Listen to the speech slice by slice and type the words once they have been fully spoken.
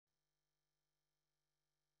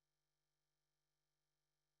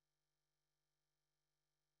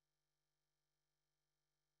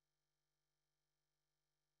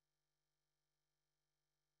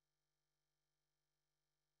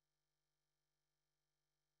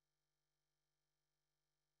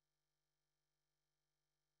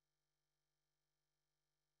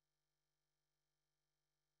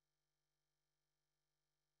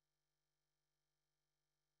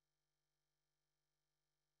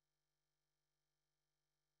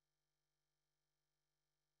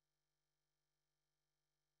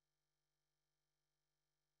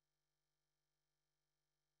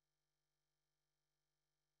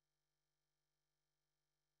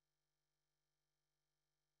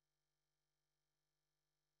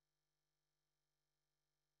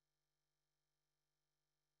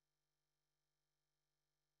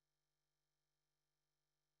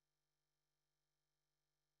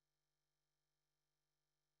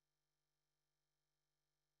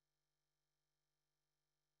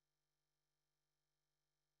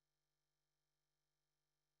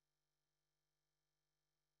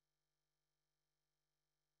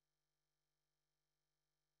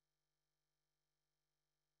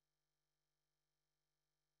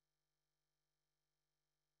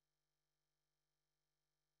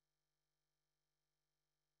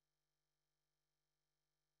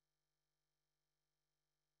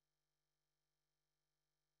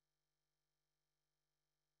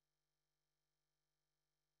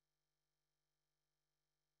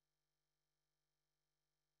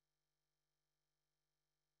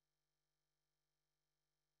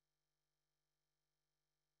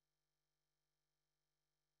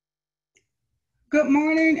Good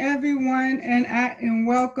morning, everyone, and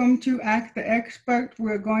welcome to Ask the Expert.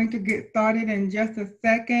 We're going to get started in just a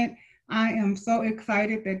second. I am so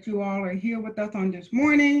excited that you all are here with us on this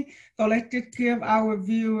morning. So let's just give our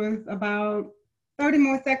viewers about 30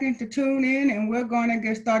 more seconds to tune in, and we're going to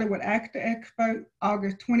get started with Ask the Expert,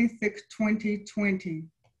 August 26, 2020.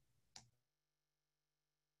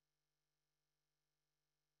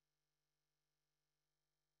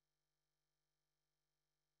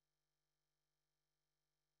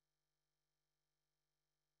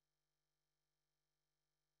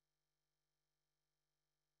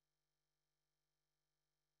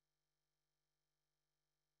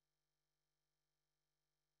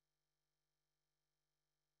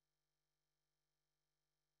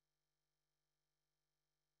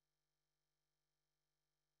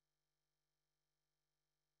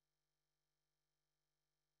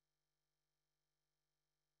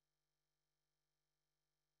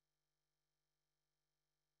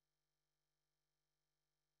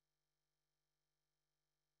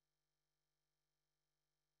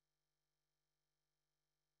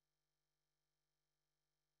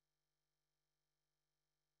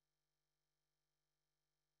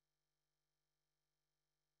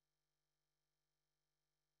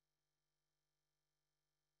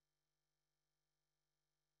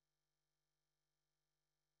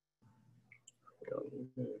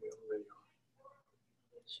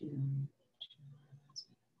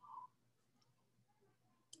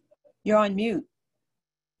 You're on mute.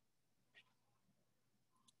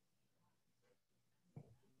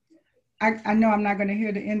 I know I'm not going to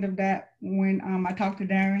hear the end of that when I talk to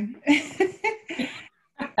Darren.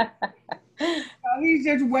 He's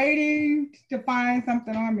just waiting to find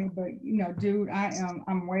something on me, but dude,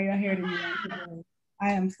 I'm way ahead of you today. I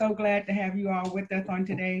am so glad to have you all with us on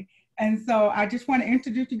today. And so I just want to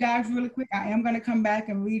introduce you guys really quick. I am going to come back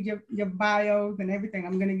and read your bios and everything.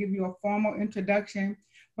 I'm going to give you a formal introduction.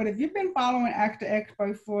 But if you've been following Ask the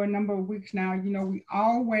Expert for a number of weeks now, we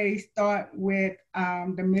always start with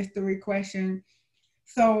the mystery question,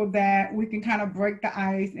 so that we can kind of break the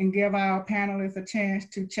ice and give our panelists a chance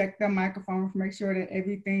to check their microphones, make sure that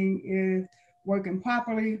everything is working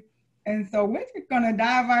properly. And so we're just gonna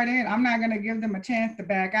dive right in. I'm not gonna give them a chance to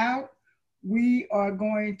back out. We are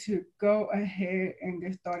going to go ahead and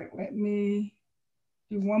get started. Let me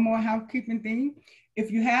do one more housekeeping thing. If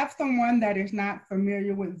you have someone that is not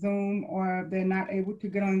familiar with Zoom or they're not able to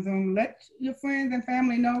get on Zoom, let your friends and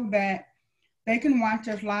family know that they can watch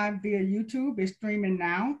us live via YouTube. It's streaming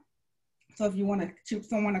now. So if you want to shoot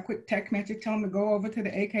someone a quick text message, tell them to go over to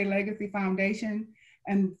the AK Legacy Foundation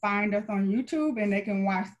and find us on YouTube, and they can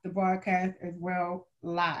watch the broadcast as well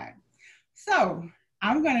live. So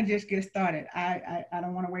I'm going to just get started. I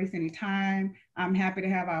don't want to waste any time. I'm happy to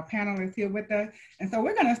have our panelists here with us. And so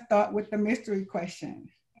we're going to start with the mystery question.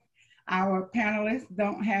 Our panelists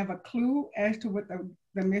don't have a clue as to what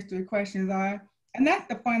the mystery questions are. And that's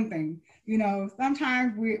the fun thing.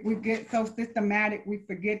 Sometimes we get so systematic, we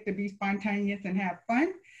forget to be spontaneous and have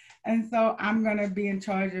fun. And so I'm going to be in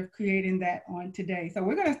charge of creating that on today. So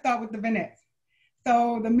we're going to start with the Vinnett's.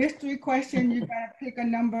 So the mystery question, you got to pick a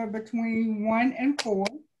number between 1 and 4.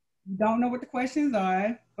 You don't know what the questions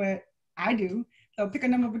are, but I do. So pick a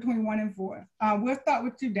number between 1 and 4. We'll start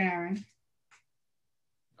with you, Darren.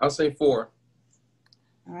 I'll say 4.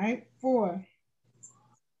 All right, 4.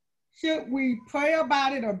 Should we pray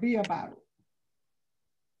about it or be about it?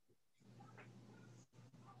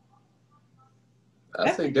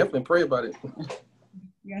 I say definitely pray about it.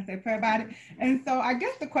 You gotta say pray about it. And so I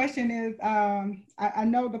guess the question is, I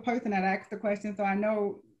know the person that asked the question, so I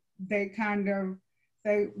know they kind of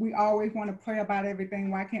say we always want to pray about everything.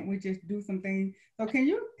 Why can't we just do something? So can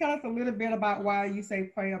you tell us a little bit about why you say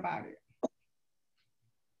pray about it?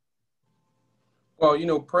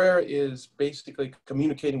 Well, prayer is basically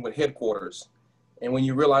communicating with headquarters. And when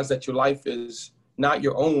you realize that your life is not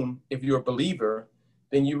your own, if you're a believer,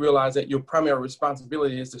 then you realize that your primary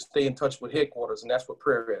responsibility is to stay in touch with headquarters. And that's what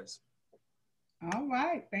prayer is. All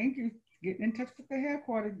right. Thank you. Getting in touch with the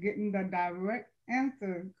headquarters, getting the direct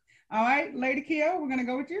answer. All right, Lady Kia, we're going to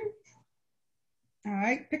go with you. All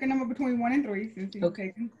right. Pick a number between 1 and 3 since you've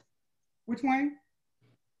taken. Which one?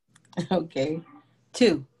 Okay.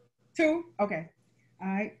 2. 2? Okay. All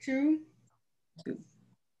right, 2.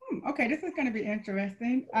 Okay, this is going to be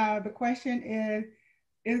interesting. The question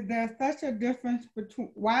is there such a difference between,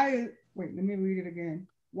 wait, let me read it again.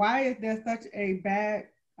 Why is there such a bad,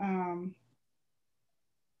 can't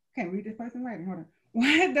read this person writing, hold on.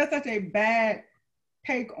 Why is there such a bad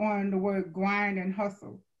take on the word grind and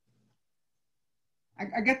hustle?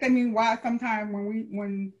 I guess that means why sometimes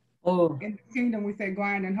when Oh, in the kingdom we say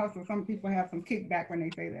grind and hustle. Some people have some kickback when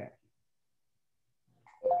they say that.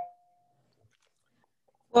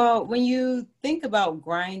 well, when you think about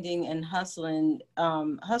grinding and hustling,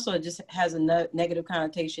 hustle just has a negative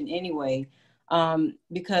connotation anyway,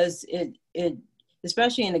 because it,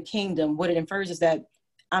 especially in the kingdom, what it infers is that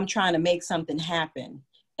I'm trying to make something happen.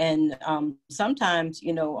 And sometimes,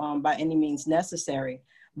 by any means necessary.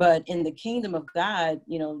 But in the kingdom of God,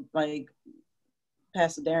 like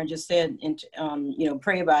Pastor Darren just said, and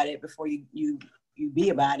pray about it before you be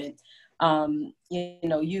about it.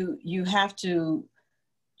 You have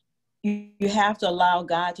to allow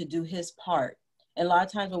God to do his part. And a lot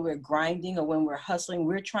of times when we're grinding or when we're hustling,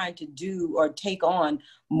 we're trying to do or take on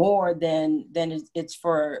more than it's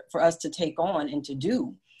for us to take on and to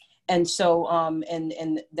do. And so,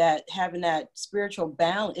 and that having that spiritual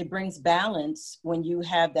balance, it brings balance when you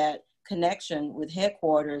have that connection with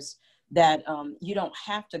headquarters, that you don't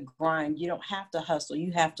have to grind, you don't have to hustle,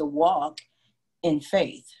 you have to walk in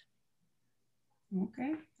faith.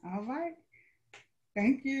 Okay, all right.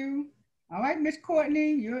 Thank you. All right, Miss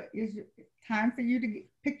Courtney, it's time for you to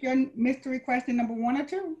pick your mystery question, number 1 or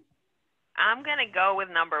 2. I'm going to go with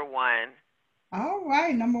number 1. All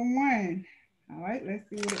right, number 1. All right, let's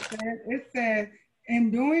see what it says. It says, in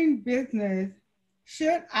doing business,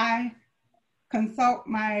 should I consult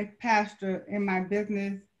my pastor in my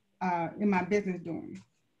business doing?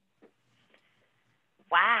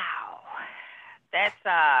 Wow, that's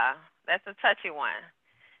a touchy one.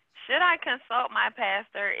 Should I consult my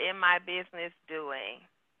pastor in my business doing?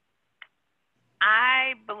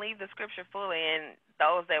 I believe the scripture fully, and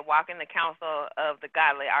those that walk in the counsel of the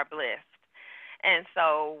godly are blessed. And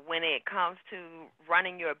so when it comes to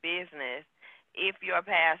running your business, if your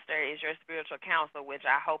pastor is your spiritual counsel, which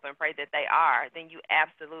I hope and pray that they are, then you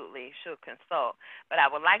absolutely should consult. But I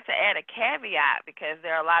would like to add a caveat, because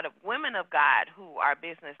there are a lot of women of God who are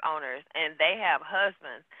business owners and they have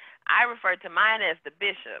husbands. I refer to mine as the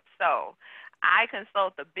bishop. So I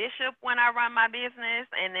consult the bishop when I run my business,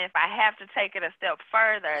 and if I have to take it a step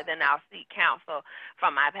further, then I'll seek counsel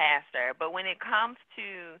from my pastor. But when it comes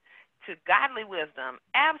to godly wisdom,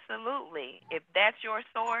 absolutely. If that's your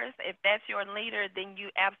source, if that's your leader, then you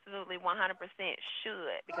absolutely 100%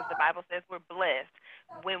 should, because the Bible says we're blessed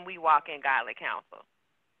when we walk in godly counsel.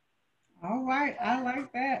 All right, I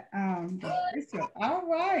like that. Bishop. All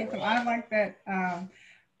right, so I like that.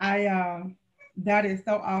 That is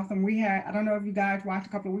so awesome. I don't know if you guys watched a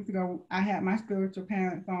couple of weeks ago, I had my spiritual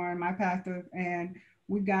parents on, my pastors, and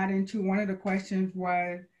we got into, one of the questions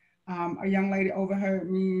was, a young lady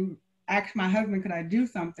overheard me ask my husband, could I do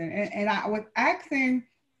something? And I was asking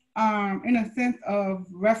in a sense of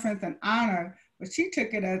reference and honor, but she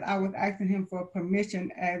took it as I was asking him for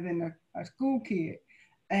permission as in a school kid.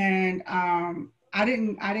 And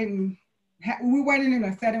we weren't in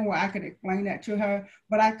a setting where I could explain that to her,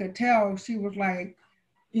 but I could tell she was like,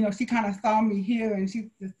 she kind of saw me here, and to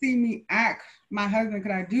see me ask my husband,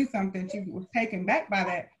 could I do something? She was taken back by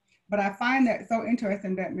that. But I find that so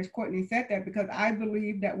interesting that Ms. Courtney said that, because I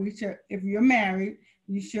believe that we should, if you're married,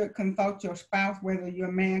 you should consult your spouse, whether you're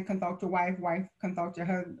a man, consult your wife consult your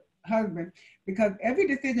husband, because every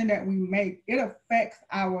decision that we make, it affects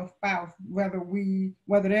our spouse, whether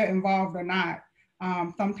they're involved or not.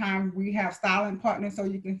 Sometimes we have silent partners, so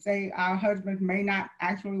you can say our husbands may not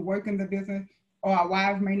actually work in the business, or our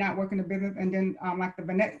wives may not work in the business, and then like the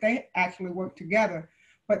Vinnetts, they actually work together.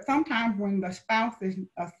 But sometimes when the spouse is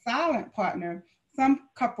a silent partner, some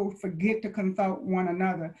couples forget to consult one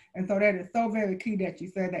another. And so that is so very key that you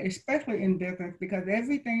said that, especially in business, because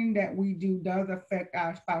everything that we do does affect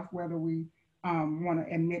our spouse, whether we want to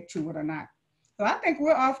admit to it or not. So I think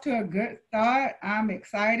we're off to a good start. I'm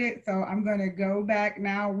excited. So I'm going to go back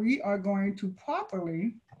now. We are going to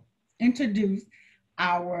properly introduce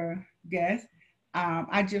our guest.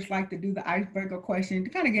 I just like to do the icebreaker question to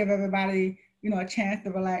kind of give everybody, a chance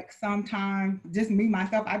to relax. Sometimes just me,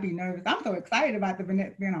 myself, I'd be nervous. I'm so excited about the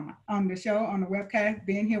Vinnetts being on the show, on the webcast,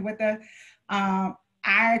 being here with us.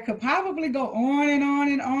 I could probably go on and on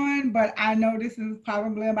and on, but I know this is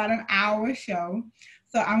probably about an hour show.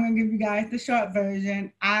 So I'm going to give you guys the short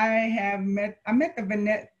version. I met the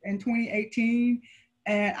Vinnetts in 2018,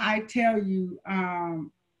 and I tell you,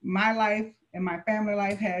 my life and my family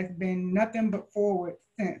life has been nothing but forward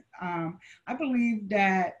since. I believe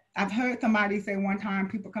that I've heard somebody say one time,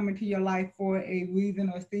 people come into your life for a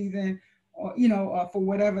reason or season, or, or for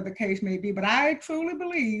whatever the case may be. But I truly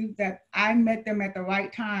believe that I met them at the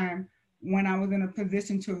right time when I was in a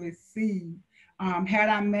position to receive. Had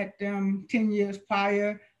I met them 10 years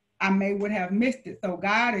prior, I would have missed it. So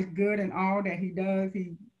God is good in all that he does.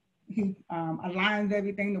 He aligns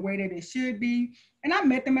everything the way that it should be. And I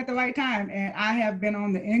met them at the right time, and I have been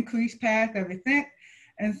on the increased path ever since.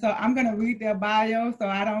 And so I'm gonna read their bio, so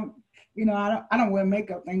I don't, I don't wear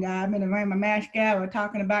makeup. Thank God. I'm gonna wear my mascara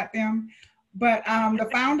talking about them. But the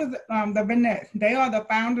founders, the Vinnett, they are the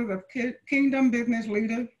founders of Kingdom Business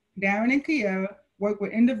Leaders. Darren and Kierra work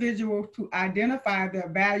with individuals to identify their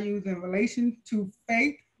values in relation to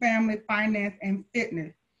faith, family, finance, and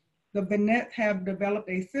fitness. The Vinnetts have developed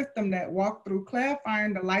a system that walks through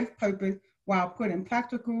clarifying the life purpose while putting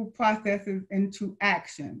practical processes into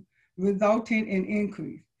action, resulting in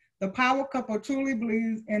increase. The power couple truly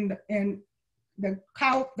believes the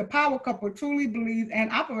power couple truly believes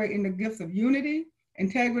and operate in the gifts of unity,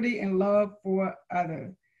 integrity, and love for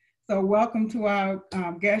others. So welcome to our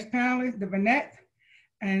guest panelists, the Vinnetts.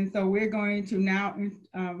 And so we're going to now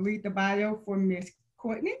read the bio for Miss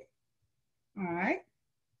Courtney. All right.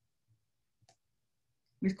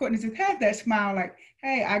 Miss Courtney just has that smile like,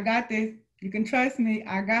 hey, I got this. You can trust me.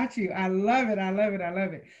 I got you. I love it. I love it. I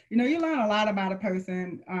love it. You learn a lot about a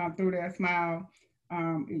person through their smile.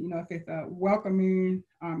 If it's welcoming,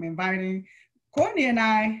 inviting. Courtney and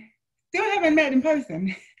I still haven't met in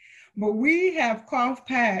person, but we have crossed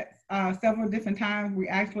paths several different times. We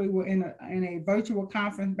actually were in a virtual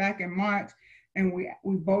conference back in March, and we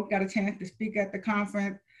both got a chance to speak at the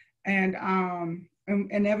conference. And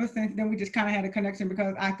ever since then, we just kind of had a connection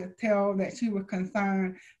because I could tell that she was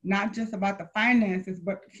concerned not just about the finances,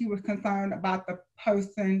 but she was concerned about the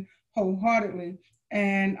person wholeheartedly.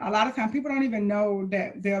 And a lot of times people don't even know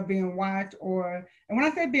that they're being watched and when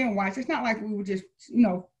I say being watched, it's not like we were just,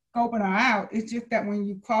 scoping her out. It's just that when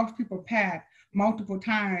you cross people's paths multiple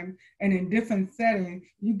times and in different settings,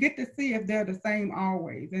 you get to see if they're the same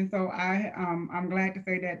always. And so I'm glad to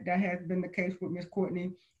say that that has been the case with Miss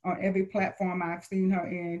Courtney on every platform I've seen her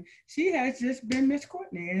in. She has just been Miss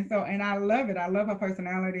Courtney. And I love it. I love her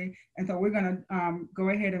personality. And so we're gonna go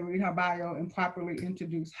ahead and read her bio and properly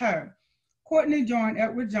introduce her. Courtney joined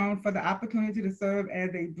Edward Jones for the opportunity to serve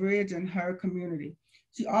as a bridge in her community.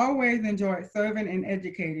 She always enjoyed serving and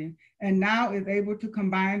educating, and now is able to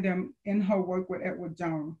combine them in her work with Edward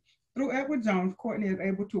Jones. Through Edward Jones, Courtney is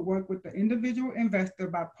able to work with the individual investor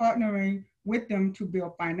by partnering with them to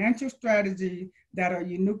build financial strategies that are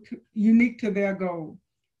unique to their goals.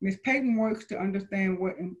 Ms. Payton works to understand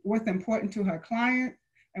what's important to her clients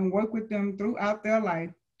and work with them throughout their life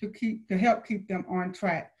to help keep them on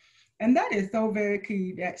track. And that is so very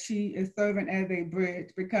key that she is serving as a bridge,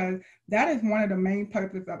 because that is one of the main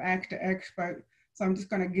purposes of Ask the Expert. So I'm just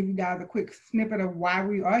going to give you guys a quick snippet of why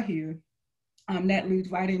we are here. That leads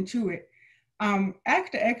right into it.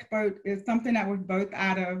 Ask the Expert is something that was birthed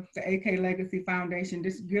out of the AK Legacy Foundation.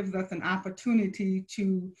 This gives us an opportunity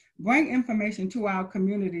to bring information to our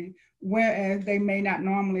community, whereas they may not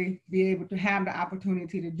normally be able to have the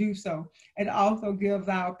opportunity to do so. It also gives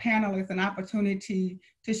our panelists an opportunity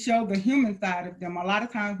to show the human side of them. A lot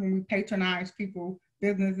of times when we patronize people's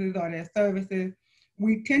businesses or their services,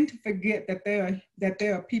 we tend to forget that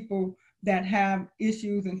there are people that have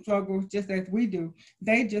issues and struggles just as we do.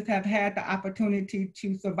 They just have had the opportunity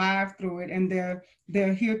to survive through it, and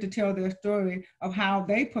they're here to tell their story of how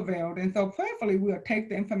they prevailed. And so prayerfully, we'll take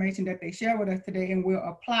the information that they share with us today and we'll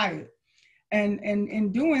apply it. And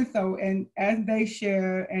in doing so, and as they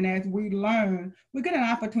share and as we learn, we get an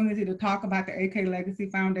opportunity to talk about the AK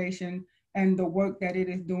Legacy Foundation and the work that it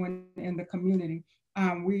is doing in the community.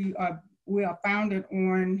 We are founded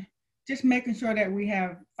on just making sure that we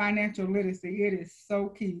have financial literacy. It is so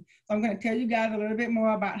key. So I'm going to tell you guys a little bit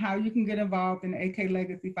more about how you can get involved in the AK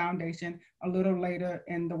Legacy Foundation a little later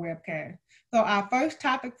in the webcast. So our first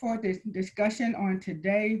topic for this discussion on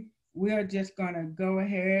today, we're just going to go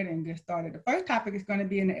ahead and get started. The first topic is going to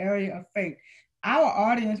be in the area of faith. Our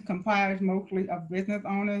audience comprises mostly of business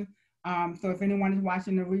owners. So if anyone is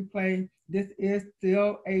watching the replay, this is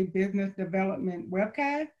still a business development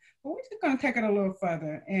webcast. But we're just going to take it a little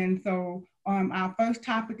further. And so our first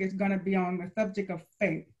topic is going to be on the subject of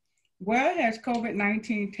faith. Where has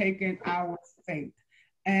COVID-19 taken our faith?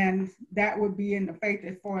 And that would be in the faith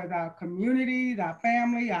as far as our communities, our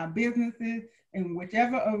family, our businesses, in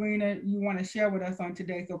whichever arena you want to share with us on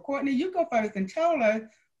today. So Courtney, you go first and tell us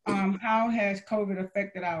how has COVID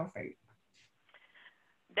affected our faith?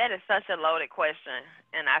 That is such a loaded question,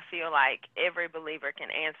 and I feel like every believer can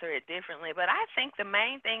answer it differently. But I think the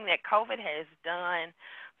main thing that COVID has done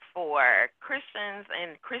for Christians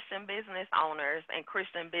and Christian business owners and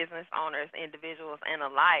Christian business owners, individuals and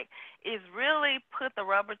alike, is really put the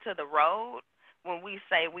rubber to the road when we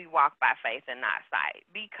say we walk by faith and not sight.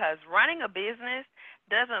 Because running a business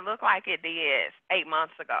doesn't look like it did 8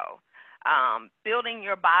 months ago. Building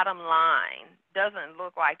your bottom line doesn't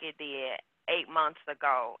look like it did 8 months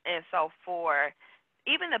ago. And so for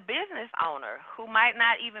even the business owner who might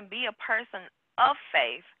not even be a person of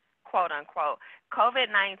faith, quote unquote,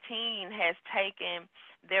 COVID-19 has taken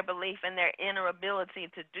their belief in their inner ability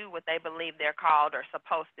to do what they believe they're called or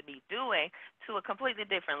supposed to be doing to a completely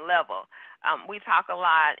different level. We talk a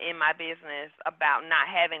lot in my business about not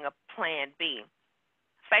having a plan B.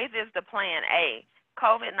 Faith is the plan A.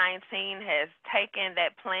 COVID-19 has taken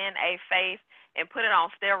that plan A faith and put it on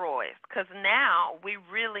steroids, because now we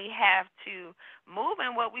really have to move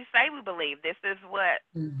in what we say we believe. This is what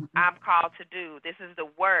I'm called to do. This is the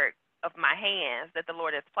work of my hands that the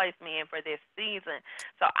Lord has placed me in for this season.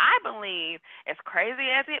 So I believe, as crazy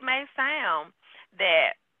as it may sound,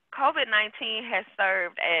 that COVID-19 has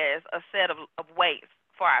served as a set of weights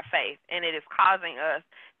for our faith, and it is causing us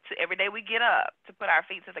to, every day we get up, to put our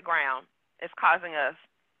feet to the ground. It's causing us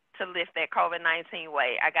to lift that COVID-19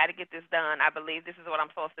 weight. I got to get this done. I believe this is what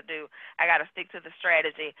I'm supposed to do. I got to stick to the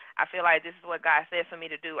strategy. I feel like this is what God says for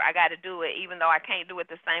me to do. I got to do it even though I can't do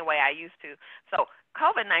it the same way I used to. So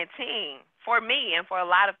COVID-19, for me and for a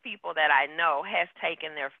lot of people that I know, has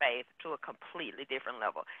taken their faith to a completely different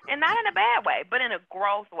level. And not in a bad way, but in a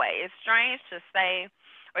growth way. It's strange to say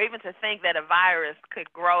or even to think that a virus could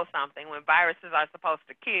grow something when viruses are supposed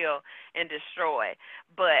to kill and destroy.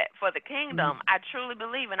 But for the kingdom, I truly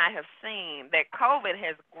believe, and I have seen, that COVID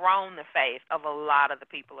has grown the faith of a lot of the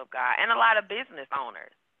people of God and a lot of business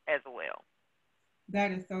owners as well.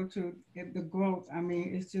 That is so true. The growth, I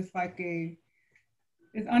mean, it's just like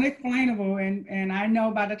it's unexplainable. And I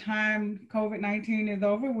know by the time COVID-19 is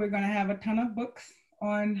over, we're going to have a ton of books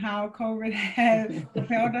on how COVID has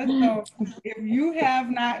propelled us. So if you have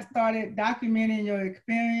not started documenting your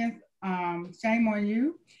experience, shame on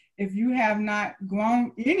you. If you have not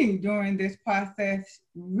grown any during this process,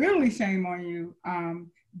 really shame on you.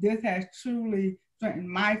 This has truly strengthened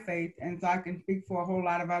my faith, and so I can speak for a whole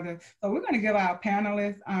lot of others. So we're going to give our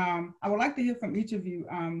panelists. I would like to hear from each of you.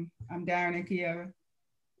 I'm Darren and Kierra.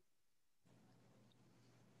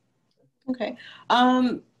 Okay.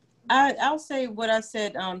 I'll say what I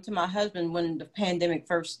said to my husband when the pandemic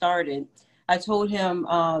first started. I told him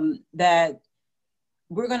that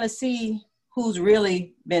we're going to see who's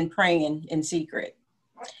really been praying in secret.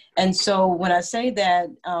 And so when I say that,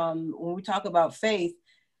 when we talk about faith,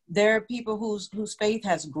 there are people whose faith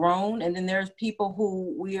has grown, and then there's people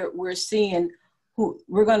who we're seeing who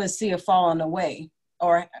we're going to see a falling away,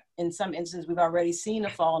 or in some instances we've already seen a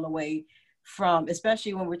falling away from,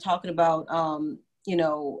 especially when we're talking about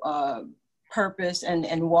purpose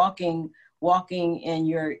and walking in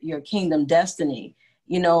your kingdom destiny.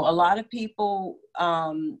 A lot of people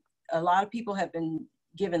have been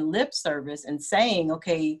given lip service and saying,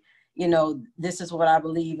 okay, this is what I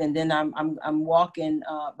believe, and then I'm walking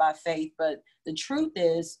by faith. But the truth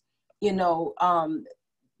is,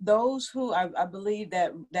 those who I believe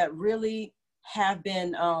that really have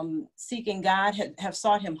been seeking God have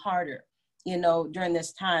sought Him harder, during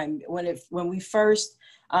this time. When we first,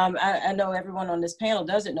 I know everyone on this panel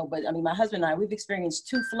doesn't know, but I mean, my husband and I, we've experienced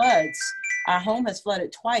 2 floods. Our home has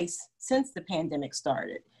flooded twice since the pandemic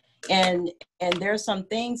started. And there are some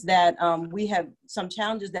things that we have, some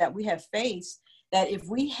challenges that we have faced, that if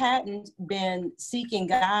we hadn't been seeking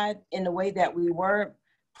God in the way that we were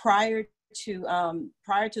prior to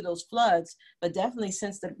those floods, but definitely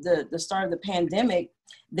since the start of the pandemic,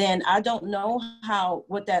 then I don't know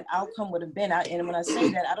what that outcome would have been. And when I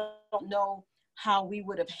say that, I don't know how we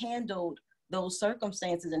would have handled those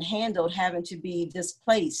circumstances and handled having to be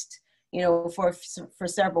displaced, for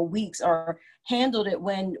several weeks, or handled it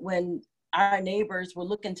when our neighbors were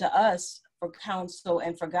looking to us for counsel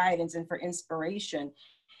and for guidance and for inspiration.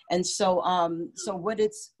 And so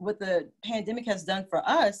what the pandemic has done for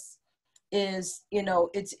us is,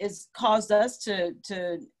 it's caused us to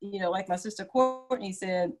like my sister Courtney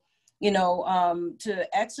said, to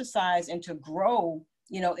exercise and to grow,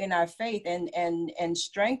 in our faith, and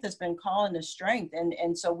strength has been calling to strength.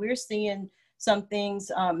 And so we're seeing some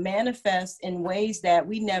things manifest in ways that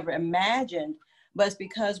we never imagined, but it's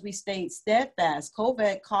because we stayed steadfast.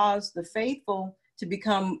 COVID caused the faithful to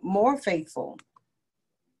become more faithful.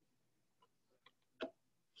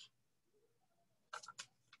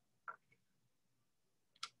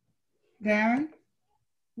 Darren,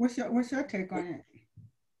 what's your take on it?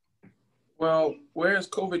 Well, where has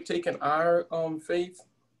COVID taken our faith?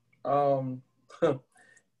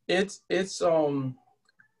 It's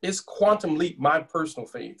quantum leap my personal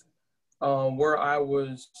faith, where I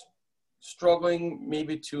was struggling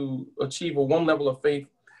maybe to achieve one level of faith.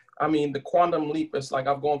 I mean, the quantum leap is like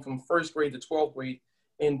I've gone from 1st grade to 12th grade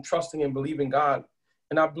in trusting and believing God.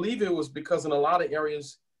 And I believe it was because in a lot of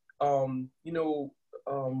areas, I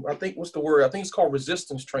think what's the word? I think it's called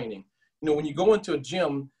resistance training. You know, when you go into a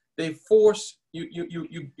gym, they force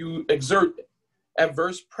you exert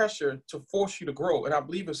adverse pressure to force you to grow. And I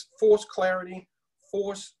believe it's forced clarity,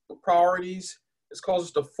 forced priorities. It's caused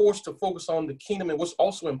us to force to focus on the kingdom. And what's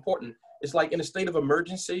also important, it's like in a state of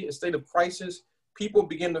emergency, a state of crisis, people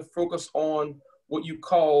begin to focus on what you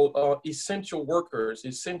call essential workers,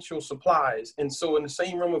 essential supplies. And so in the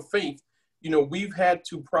same realm of faith, we've had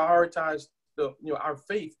to prioritize our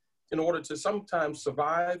faith in order to sometimes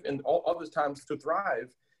survive and all other times to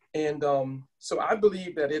thrive. And so I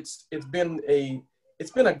believe that it's been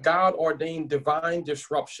a God-ordained divine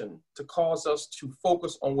disruption to cause us to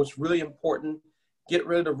focus on what's really important, get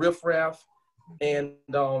rid of the riffraff, and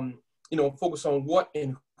focus on what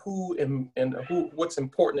and who and what's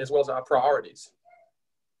important, as well as our priorities.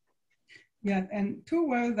 Yes, and two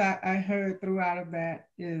words I heard throughout of that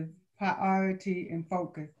is priority and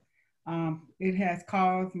focus. It has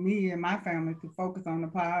caused me and my family to focus on the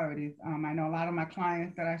priorities. I know a lot of my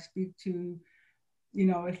clients that I speak to,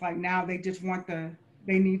 it's like now they just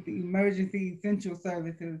they need the emergency essential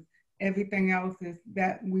services. Everything else is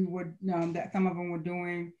that that some of them were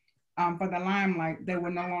doing for the limelight, they were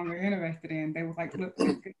no longer interested in. They was like, look,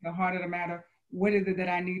 let's get to the heart of the matter. What is it that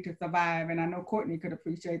I need to survive? And I know Courtney could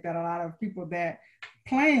appreciate that. A lot of people that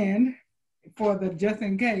planned for the just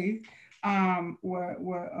in case are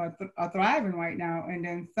thriving right now. And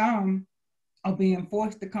then some are being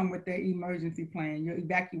forced to come with their emergency plan, your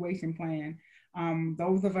evacuation plan.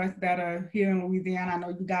 Those of us that are here in Louisiana, I know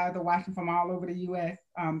you guys are watching from all over the US.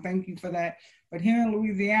 Thank you for that. But here in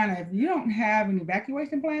Louisiana, if you don't have an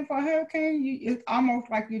evacuation plan for a hurricane, it's almost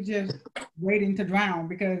like you're just waiting to drown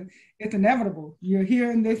because it's inevitable. You're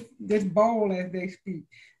here in this bowl, as they speak.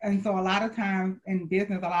 And so a lot of times in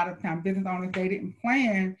business, business owners, they didn't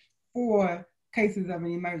plan for cases of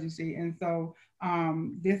an emergency. And so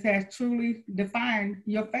this has truly defined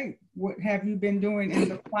your faith. What have you been doing in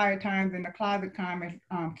the quiet times, in the closet time, as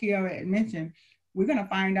Kierra had mentioned? We're going to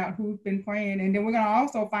find out who's been praying, and then we're going to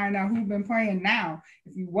also find out who's been praying now.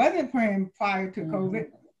 If you wasn't praying prior to COVID,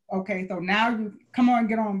 okay, so now you come on,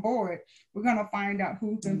 get on board. We're going to find out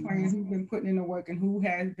who's been praying, who's been putting in the work, and who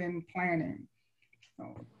has been planning. So,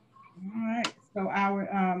 all right. So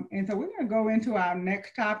so we're going to go into our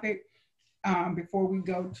next topic before we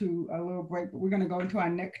go to a little break. But we're going to go into our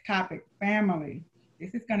next topic, family.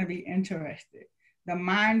 This is going to be interesting. The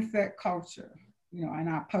mindset culture, in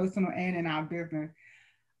our personal and in our business.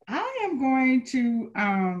 I am going to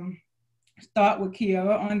start with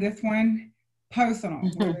Kierra on this one, personal.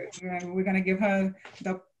 We're going to give her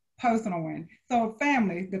the personal one. So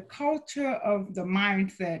family, the culture of the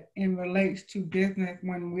mindset in relates to business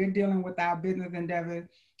when we're dealing with our business endeavors.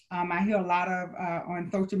 I hear a lot of on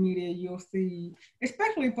social media, you'll see,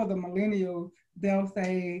 especially for the millennials, they'll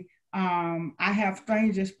say, I have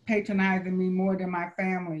strangers patronizing me more than my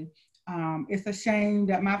family. It's a shame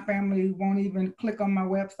that my family won't even click on my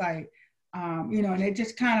website. And they're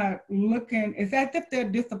just kind of looking, it's as if they're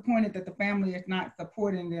disappointed that the family is not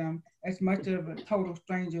supporting them as much as a total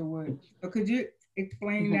stranger would. So could you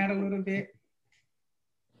explain that a little bit?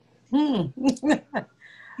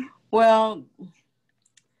 Well,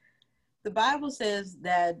 the Bible says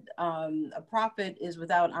that a prophet is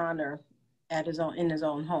without honor in his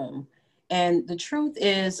own home. And the truth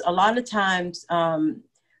is, a lot of times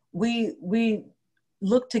we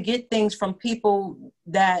look to get things from people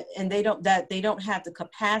that they don't have the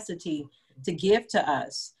capacity to give to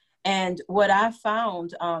us. And what I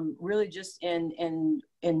found really just in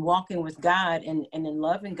walking with God and in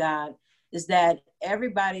loving God is that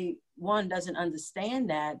everybody, one, doesn't understand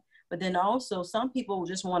that, but then also some people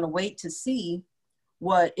just want to wait to see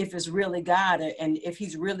if it's really God and if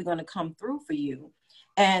he's really going to come through for you.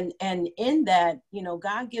 And in that,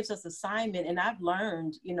 God gives us assignment. And I've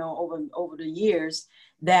learned, over the years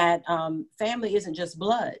that family isn't just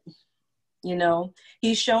blood.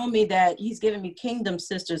 He's shown me that he's given me kingdom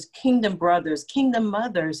sisters, kingdom brothers, kingdom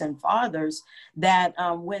mothers and fathers that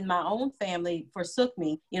when my own family forsook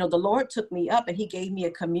me, the Lord took me up and he gave me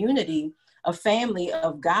a community, a family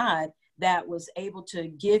of God that was able to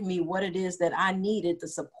give me what it is that I needed, the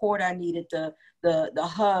support I needed, the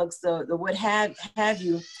hugs, the what have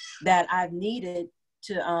you that I've needed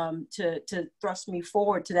to thrust me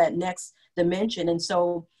forward to that next dimension. And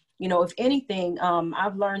so, if anything,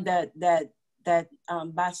 I've learned that by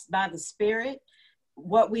the Spirit,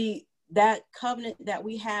 that covenant that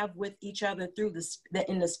we have with each other through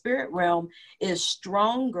in the spirit realm is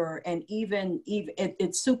stronger, and even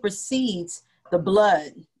it supersedes the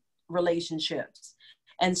blood relationships.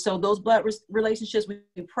 And so those blood relationships, we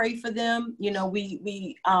pray for them. You know,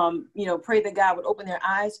 we pray that God would open their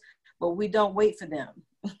eyes, but we don't wait for them.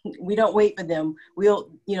 We don't wait for them.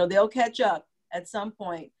 They'll catch up at some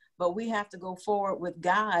point, but we have to go forward with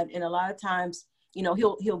God. And a lot of times, you know,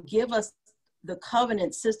 he'll give us the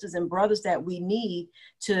covenant sisters and brothers that we need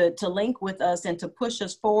to link with us and to push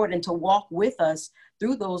us forward and to walk with us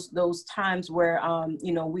through those times where,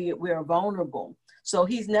 we are vulnerable. So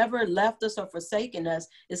he's never left us or forsaken us.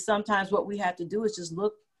 It's sometimes what we have to do is just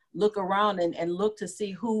look around and look to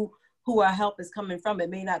see who our help is coming from.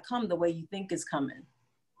 It may not come the way you think it's coming,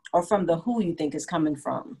 or from the who you think is coming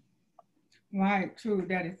from. Right, true.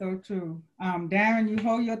 That is so true. Darren, you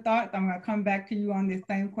hold your thoughts. I'm going to come back to you on this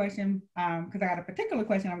same question because I got a particular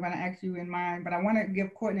question I'm going to ask you in mind, but I want to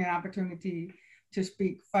give Courtney an opportunity to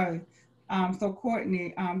speak first. So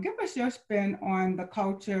Courtney, give us your spin on the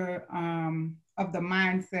culture of the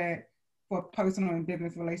mindset for personal and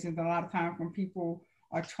business relations. A lot of times when people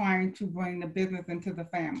are trying to bring the business into the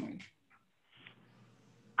family.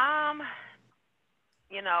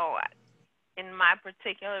 In my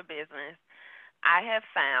particular business, I have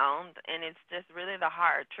found, and it's just really the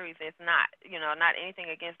hard truth, it's not anything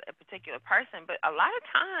against a particular person, but a lot of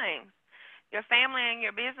times your family and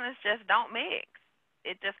your business just don't mix.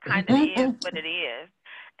 It just kind of is what it is.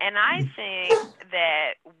 And I think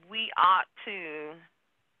that we ought to,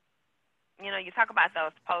 you talk about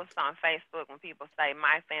those posts on Facebook when people say,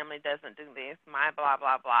 my family doesn't do this, my blah,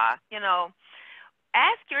 blah, blah.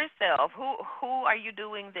 Ask yourself, who are you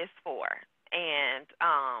doing this for? And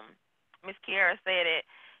Ms. Kierra said it,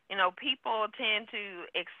 people tend to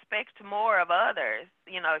expect more of others,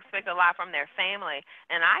 expect a lot from their family.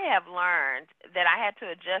 And I have learned that I had to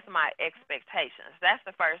adjust my expectations. That's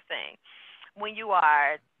the first thing. When you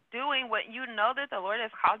are doing what you know that the Lord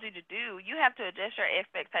has called you to do, you have to adjust your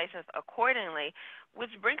expectations accordingly,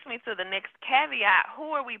 which brings me to the next caveat.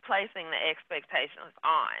 Who are we placing the expectations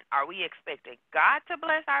on? Are we expecting God to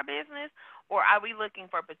bless our business, or are we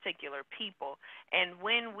looking for particular people? And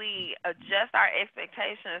when we adjust our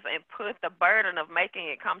expectations and put the burden of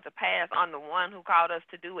making it come to pass on the one who called us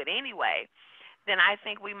to do it anyway, then I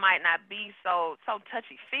think we might not be so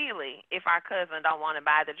touchy-feely if our cousin don't want to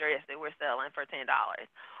buy the dress that we're selling for $10,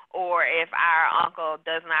 or if our uncle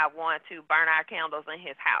does not want to burn our candles in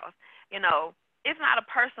his house. It's not a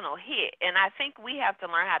personal hit, and I think we have to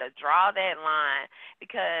learn how to draw that line,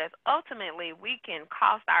 because ultimately we can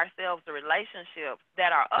cost ourselves the relationships that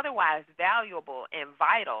are otherwise valuable and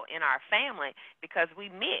vital in our family because we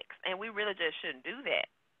mix, and we really just shouldn't do that.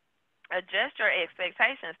 Adjust your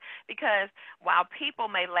expectations, because while people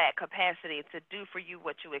may lack capacity to do for you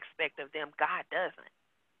what you expect of them, God doesn't.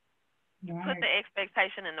 You put the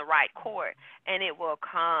expectation in the right court, and it will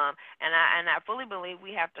come. And I fully believe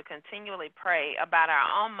we have to continually pray about our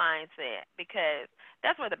own mindset, because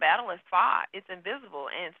that's where the battle is fought. It's invisible.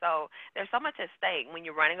 And so there's so much at stake when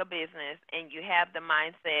you're running a business and you have the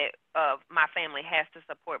mindset of my family has to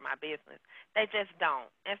support my business. They just don't.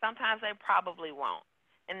 And sometimes they probably won't.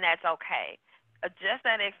 And that's okay. Adjust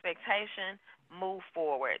that expectation, move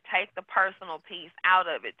forward. Take the personal piece out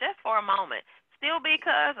of it just for a moment. Still be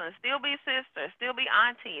cousins, still be sisters, still be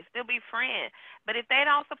aunties, still be friends. But if they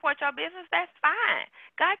don't support your business, that's fine.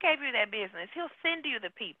 God gave you that business. He'll send you the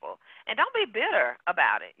people. And don't be bitter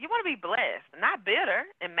about it. You want to be blessed, not bitter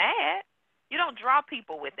and mad. You don't draw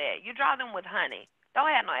people with that. You draw them with honey. Don't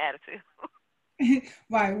have no attitude.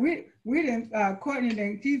 Right. We didn't, Courtney,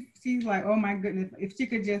 she's like, oh my goodness, if she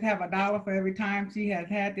could just have $1 for every time she has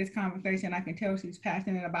had this conversation, I can tell she's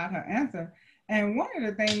passionate about her answer. And one of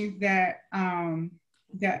the things that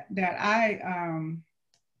that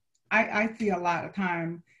I see a lot of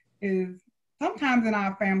times is sometimes in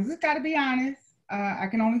our families, it's got to be honest. I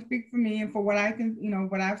can only speak for me and for what I can,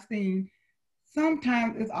 what I've seen.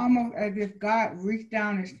 Sometimes it's almost as if God reached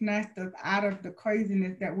down and snatched us out of the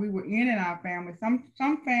craziness that we were in our family.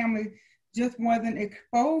 Some families just wasn't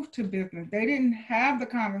exposed to business. They didn't have the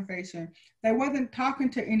conversation. They wasn't talking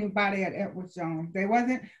to anybody at Edwards Jones. They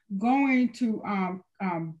wasn't going to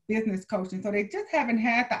business coaching. So they just haven't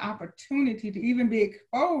had the opportunity to even be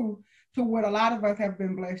exposed to what a lot of us have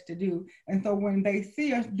been blessed to do. And so when they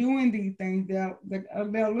see us doing these things, they're a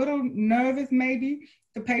little nervous maybe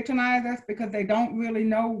to patronize us, because they don't really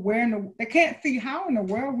know they can't see how in the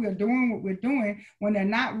world we're doing what we're doing when they're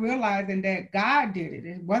not realizing that God did it.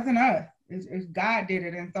 It wasn't us. It's God did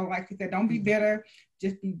it. And so like you said, don't be bitter,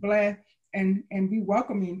 just be blessed and be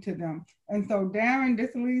welcoming to them. And so Darren,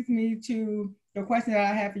 this leads me to the question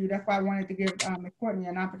that I have for you. That's why I wanted to give Ms. Courtney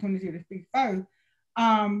an opportunity to speak first.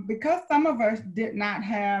 Because some of us did not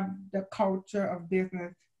have the culture of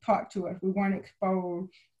business taught to us. We weren't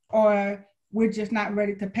exposed, or we're just not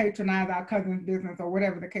ready to patronize our cousin's business or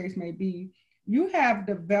whatever the case may be. You have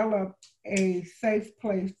developed a safe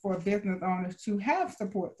place for business owners to have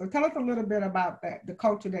support. So tell us a little bit about that, the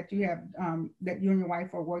culture that you have, that you and your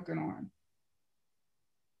wife are working on.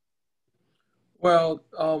 Well,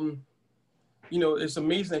 you know, it's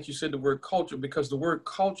amazing that you said the word culture, because the word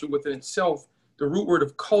culture within itself, the root word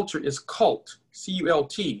of culture is cult,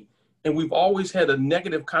 C-U-L-T. And we've always had a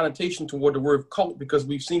negative connotation toward the word cult because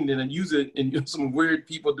we've seen it and use it in some weird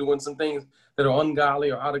people doing some things that are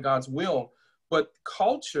ungodly or out of God's will. But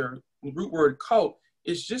culture, the root word cult,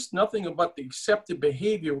 is just nothing but the accepted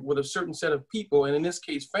behavior with a certain set of people, and in this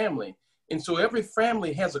case, family. And so every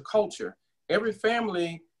family has a culture. Every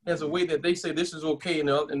family has a way that they say this is okay and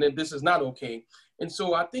that this is not okay. And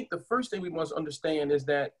so I think the first thing we must understand is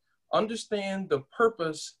that understand the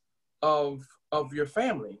purpose of your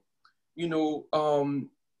family. You know,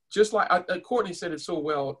 just like Courtney said it so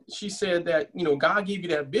well. She said that, you know, God gave you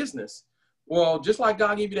that business. Well, just like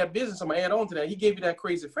God gave you that business, I'm gonna add on to that, he gave you that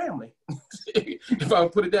crazy family, if I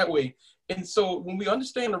would put it that way. And so when we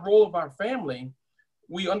understand the role of our family,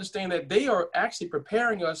 we understand that they are actually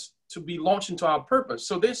preparing us to be launched into our purpose.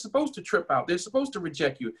 So they're supposed to trip out. They're supposed to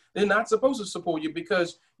reject you. They're not supposed to support you,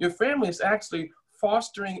 because your family is actually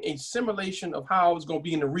fostering a simulation of how it's going to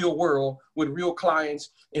be in the real world with real clients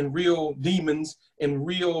and real demons and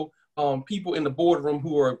real people in the boardroom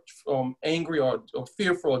who are angry or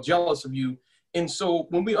fearful or jealous of you. And so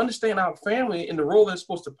when we understand our family and the role they're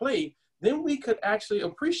supposed to play, then we could actually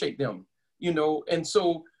appreciate them, you know. And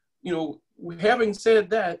so, you know, having said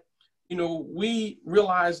that, you know, we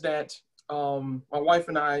realized that my wife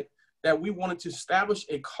and I, that we wanted to establish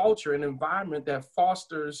a culture, an environment that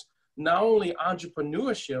fosters not only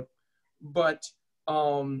entrepreneurship, but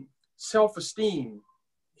self-esteem,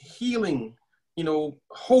 healing, you know,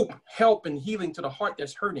 hope, help, and healing to the heart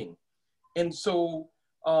that's hurting. And so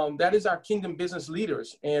that is our Kingdom Business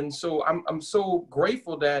Leaders. And so I'm so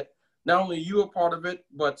grateful that not only you are part of it,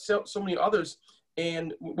 but so many others.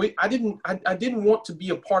 And I didn't want to be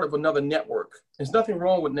a part of another network. There's nothing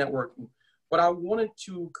wrong with networking, but I wanted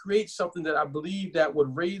to create something that I believe that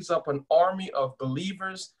would raise up an army of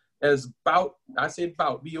believers as about, I say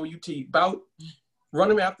about, B-O-U-T, about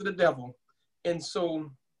running after the devil. And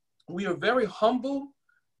so we are very humble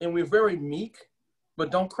and we're very meek,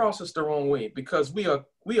 but don't cross us the wrong way, because we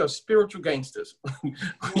are spiritual gangsters.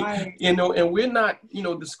 Right. You know, and we're not, you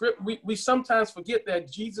know, the script, we sometimes forget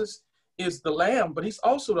that Jesus is the lamb, but he's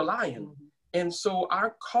also the lion. Mm-hmm. And so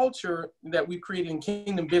our culture that we created in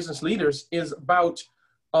Kingdom Business Leaders is about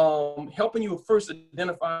helping you first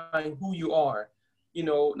identifying who you are. You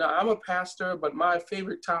know, now I'm a pastor, but my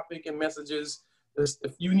favorite topic and messages is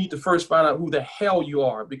if you need to first find out who the hell you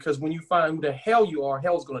are, because when you find who the hell you are,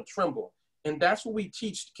 hell's going to tremble. And that's what we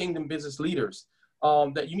teach Kingdom Business Leaders,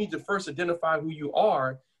 that you need to first identify who you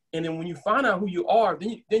are. And then when you find out who you are,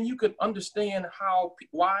 then you could understand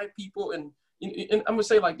why people, and I'm going to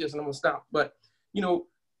say like this, and I'm going to stop. But, you know,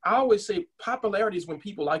 I always say popularity is when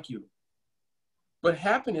people like you, but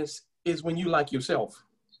happiness is when you like yourself.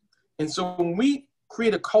 And so when we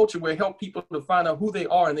create a culture where help people to find out who they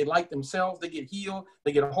are and they like themselves, they get healed,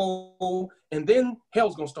 they get whole, and then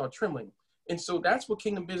hell's going to start trembling. And so that's what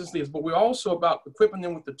Kingdom Business is. But we're also about equipping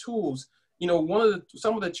them with the tools. You know,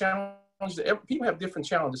 some of the challenges, people have different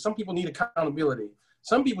challenges. Some people need accountability.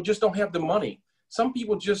 Some people just don't have the money. Some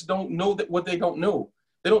people just don't know what they don't know.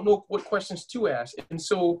 They don't know what questions to ask. And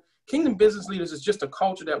so Kingdom Business Leaders is just a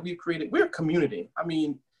culture that we've created. We're a community. I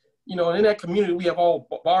mean, you know, in that community, we have all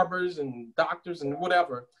barbers and doctors and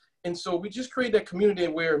whatever. And so we just create that community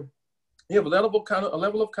where you have a level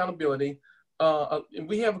of accountability. And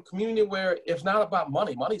we have a community where it's not about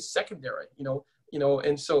money. Money's secondary, you know.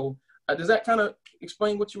 And so does that kind of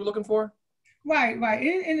explain what you were looking for? Right.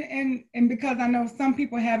 And because I know some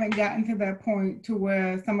people haven't gotten to that point to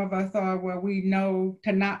where some of us are, where we know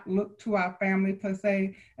to not look to our family per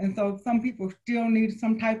se. And so some people still need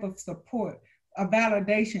some type of support, a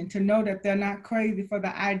validation to know that they're not crazy for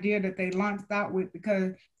the idea that they launched out with,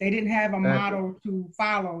 because they didn't have a model to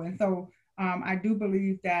follow. And so I do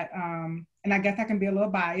believe that, and I guess I can be a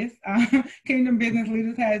little biased, Kingdom Business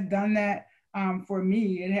Leaders has done that for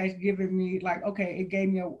me. It has given me like, okay, it gave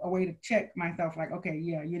me a way to check myself, like, okay,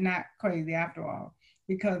 yeah, you're not crazy after all,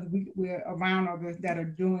 because we're around others that are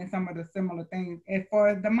doing some of the similar things as far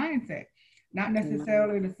as the mindset. Not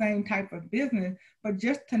necessarily the same type of business, but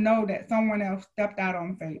just to know that someone else stepped out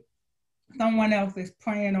on faith. Someone else is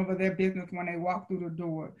praying over their business when they walk through the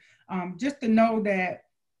door. Just to know that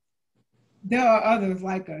there are others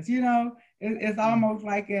like us, you know, It's almost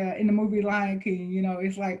like in the movie Lion King, you know,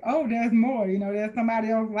 it's like, oh, there's more, you know, there's somebody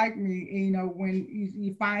else like me. And, you know, when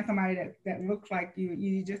you find somebody that looks like you,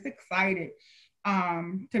 you're just excited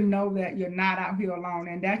to know that you're not out here alone.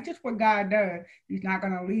 And that's just what God does. He's not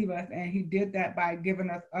going to leave us. And he did that by giving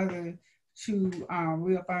us others to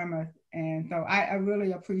reaffirm us. And so I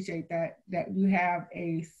really appreciate that you have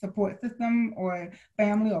a support system or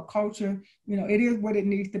family or culture. You know, it is what it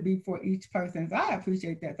needs to be for each person. So I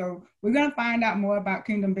appreciate that. So we're going to find out more about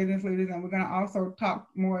Kingdom Business Leaders, and we're going to also talk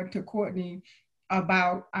more to Courtney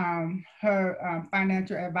about her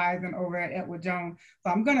financial advising over at Edward Jones.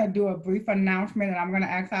 So I'm going to do a brief announcement, and I'm going to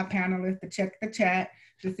ask our panelists to check the chat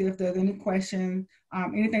to see if there's any questions,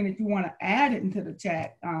 anything that you want to add into the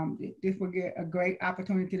chat. This will get a great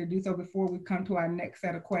opportunity to do so before we come to our next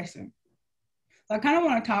set of questions. So I kind of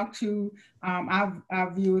want to talk to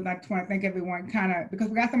our viewers. I just want to thank everyone because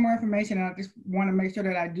we got some more information, and I just want to make sure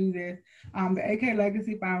that I do this. The AK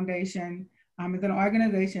Legacy Foundation is an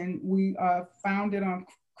organization. We are founded on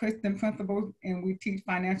Christian principles, and we teach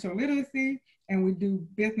financial literacy, and we do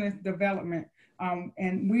business development.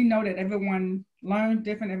 And we know that everyone learns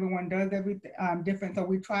different, everyone does everything different. So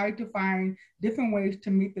we try to find different ways to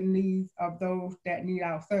meet the needs of those that need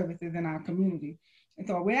our services in our community. And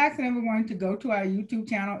so we're asking everyone to go to our YouTube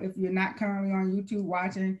channel. If you're not currently on YouTube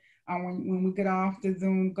watching, when we get off the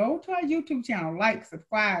Zoom, go to our YouTube channel, like,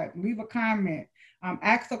 subscribe, leave a comment,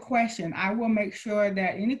 ask a question. I will make sure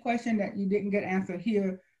that any question that you didn't get answered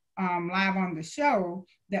here live on the show,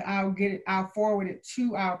 that I'll forward it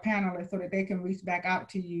to our panelists so that they can reach back out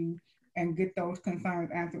to you and get those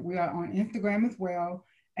concerns answered. We are on Instagram as well.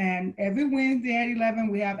 And every Wednesday at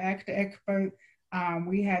 11, we have Ask the Expert.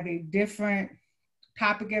 We have a different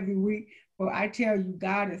topic every week. But I tell you,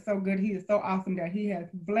 God is so good. He is so awesome that he has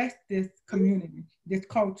blessed this community, this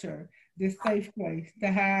culture, this safe place to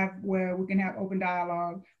have where we can have open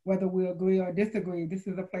dialogue, whether we agree or disagree. This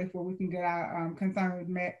is a place where we can get our concerns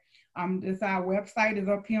met. Our website is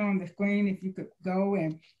up here on the screen. If you could go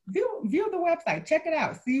and view the website, check it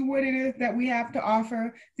out, see what it is that we have to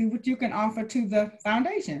offer, see what you can offer to the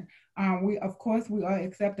foundation. We are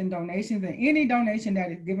accepting donations, and any donation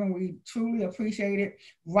that is given, we truly appreciate it.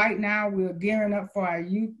 Right now, we're gearing up for our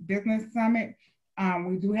Youth Business Summit.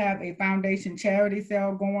 We do have a foundation charity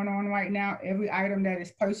sale going on right now. Every item that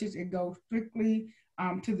is purchased, it goes strictly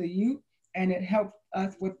to the youth, and it helps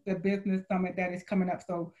us with the business summit that is coming up.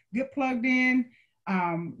 So get plugged in.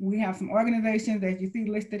 We have some organizations that you see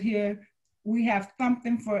listed here. We have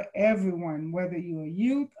something for everyone, whether you're a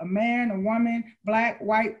youth, a man, a woman, black,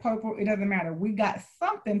 white, purple, it doesn't matter. We got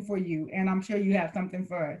something for you, and I'm sure you have something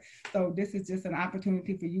for us. So this is just an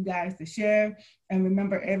opportunity for you guys to share. And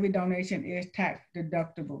remember, every donation is tax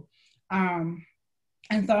deductible.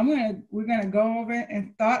 And so we're gonna go over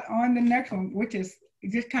and start on the next one, which is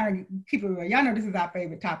just kind of keep it real. Y'all know this is our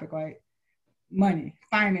favorite topic, right? Money,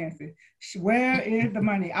 finances. Where is the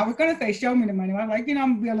money? I was gonna say, show me the money. I was like, I'm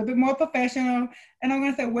gonna be a little bit more professional, and I'm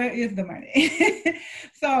gonna say, where is the money?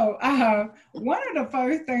 So one of the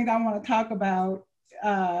first things I want to talk about,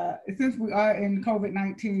 since we are in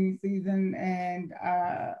COVID-19 season, and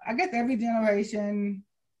I guess every generation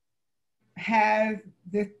has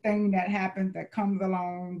this thing that happens that comes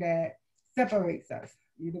along that separates us.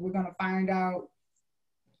 Either we're gonna find out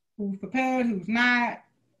who's prepared, who's not,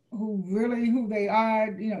 who they are.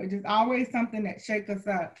 It's just always something that shakes us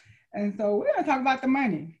up. And so we're gonna talk about the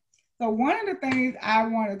money. So one of the things I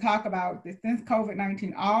want to talk about is, since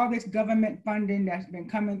COVID-19, all this government funding that's been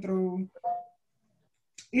coming through,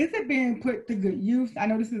 is it being put to good use? I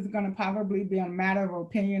know this is gonna probably be a matter of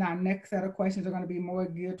opinion. Our next set of questions are gonna be more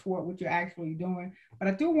geared toward what you're actually doing. But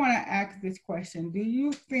I do wanna ask this question. Do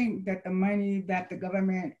you think that the money that the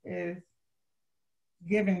government is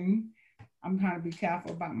giving, I'm trying to be careful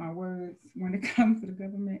about my words when it comes to the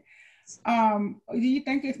government. Do you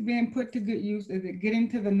think it's being put to good use? Is it getting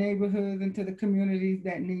to the neighborhoods and to the communities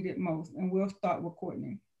that need it most? And we'll start with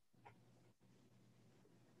Courtney.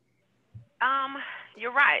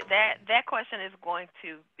 You're right. That question is going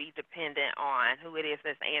to be dependent on who it is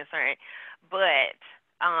that's answering. But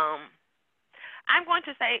I'm going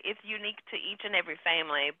to say it's unique to each and every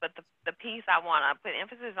family. But the piece I want to put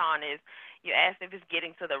emphasis on is, you asked if it's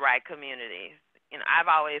getting to the right communities. I've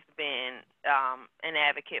always been an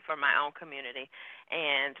advocate for my own community.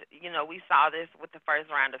 And, we saw this with the first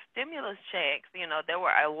round of stimulus checks. There were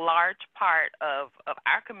a large part of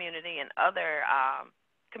our community and other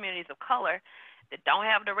communities of color that don't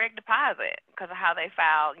have direct deposit because of how they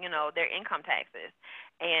file, their income taxes.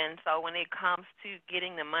 And so when it comes to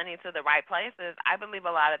getting the money to the right places, I believe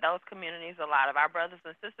a lot of those communities, a lot of our brothers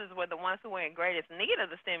and sisters were the ones who were in greatest need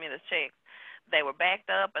of the stimulus checks. They were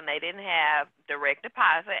backed up and they didn't have direct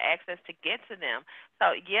deposit access to get to them.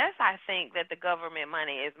 So, yes, I think that the government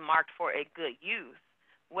money is marked for a good use.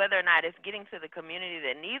 Whether or not it's getting to the community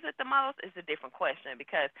that needs it the most is a different question,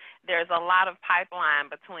 because there's a lot of pipeline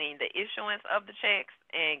between the issuance of the checks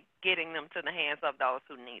and getting them to the hands of those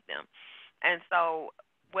who need them. And so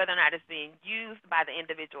whether or not it's being used by the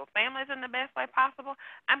individual families in the best way possible,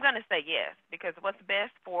 I'm going to say yes, because what's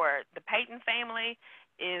best for the Payton family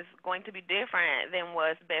is going to be different than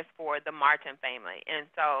what's best for the Martin family. And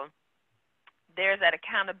so there's that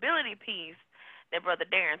accountability piece that Brother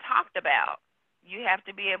Darren talked about. You have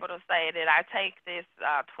to be able to say that I take this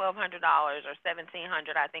 $1,200 or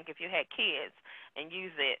 $1,700, I think, if you had kids, and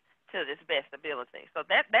use it to this best ability. So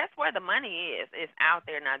that's where the money is. It's out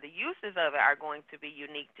there. Now, the uses of it are going to be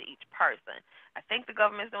unique to each person. I think the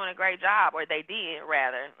government's doing a great job, or they did,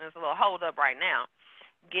 rather. There's a little hold up right now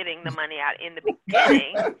getting the money out in the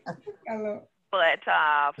beginning. But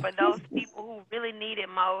for those people who really need it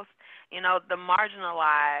most, you know, the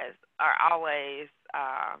marginalized are always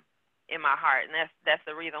in my heart, and that's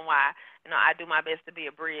the reason why, you know, I do my best to be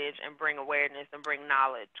a bridge and bring awareness and bring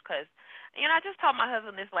knowledge. Because, you know, I just told my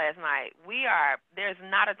husband this last night. There's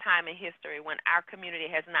not a time in history when our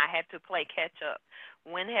community has not had to play catch up.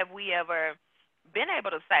 When have we ever been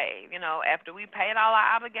able to save? You know, after we paid all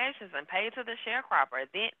our obligations and paid to the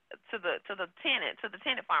sharecropper, then to the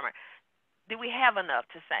tenant farmer, do we have enough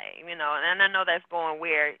to save? You know, and I know that's going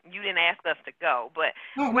where you didn't ask us to go, but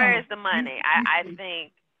where is the money? I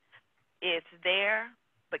think it's there,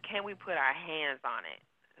 but can we put our hands on it?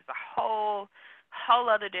 It's a whole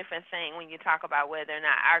other different thing when you talk about whether or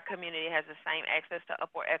not our community has the same access to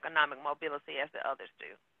upward economic mobility as the others do.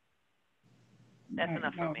 That's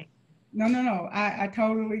enough for me. No. I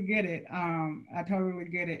totally get it. I totally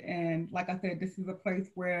get it. And like I said, this is a place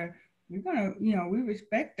where we're gonna, you know, we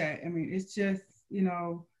respect that. I mean, it's just, you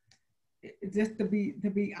know, just to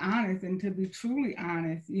be honest and to be truly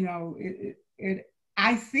honest, you know,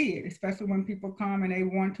 I see it, especially when people come and they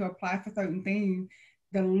want to apply for certain things.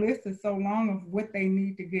 The list is so long of what they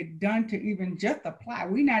need to get done to even just apply.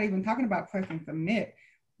 We're not even talking about press and submit.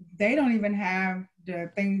 They don't even have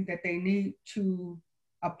the things that they need to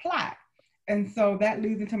apply. And so that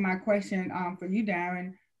leads into my question for you,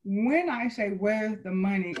 Darren. When I say where's the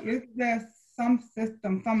money, is there some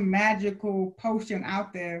system, some magical potion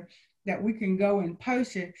out there that we can go and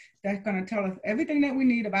purchase that's going to tell us everything that we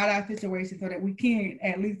need about our situation so that we can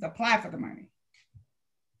at least apply for the money?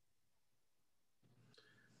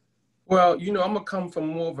 Well, you know, I'm going to come from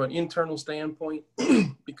more of an internal standpoint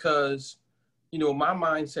because, you know, my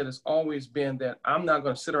mindset has always been that I'm not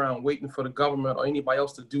going to sit around waiting for the government or anybody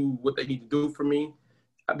else to do what they need to do for me,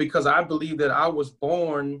 because I believe that I was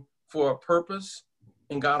born for a purpose,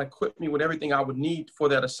 and God equipped me with everything I would need for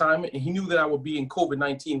that assignment. And he knew that I would be in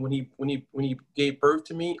COVID-19 when he gave birth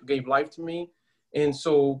to me, gave life to me. And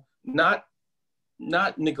so not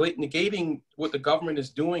negating what the government is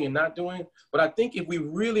doing and not doing, but I think if we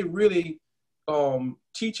really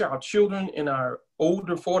teach our children and our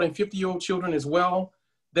older 40 and 50-year-old children as well,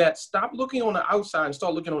 that stop looking on the outside and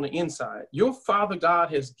start looking on the inside. Your Father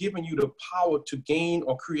God has given you the power to gain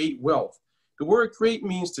or create wealth. The word create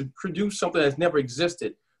means to produce something that's never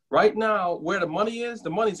existed. Right now, where the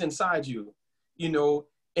money's inside you, you know.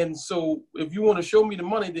 And so if you want to show me the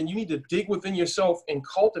money, then you need to dig within yourself and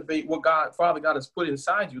cultivate what Father God has put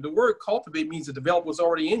inside you. The word cultivate means to develop what's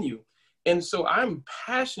already in you. And so I'm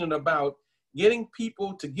passionate about getting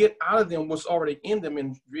people to get out of them what's already in them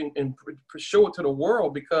and show it to the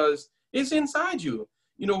world, because it's inside you.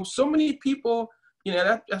 You know, so many people, you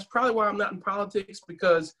know, that's probably why I'm not in politics,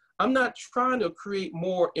 because I'm not trying to create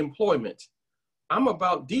more employment. I'm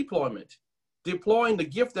about deployment. Deploying the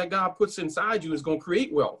gift that God puts inside you is going to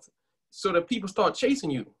create wealth so that people start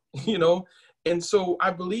chasing you, you know? And so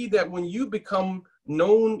I believe that when you become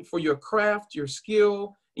known for your craft, your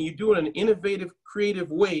skill, and you do it in an innovative,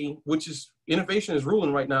 creative way, which is innovation is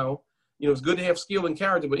ruling right now. You know, it's good to have skill and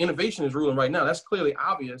character, but innovation is ruling right now. That's clearly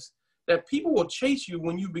obvious, that people will chase you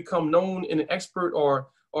when you become known and an expert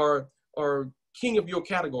or king of your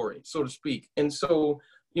category, so to speak. And so,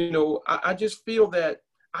 you know, I just feel that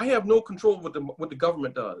I have no control over what the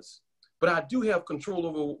government does, but I do have control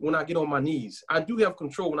over when I get on my knees. I do have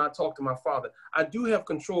control when I talk to my Father. I do have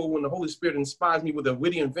control when the Holy Spirit inspires me with a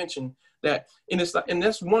witty invention and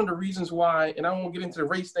that's one of the reasons why, and I won't get into the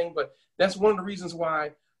race thing, but that's one of the reasons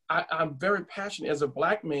why I'm very passionate as a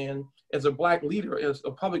Black man, as a Black leader, as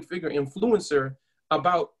a public figure, influencer.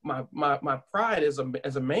 about my pride as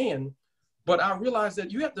a man, but I realized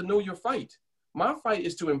that you have to know your fight. My fight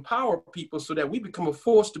is to empower people so that we become a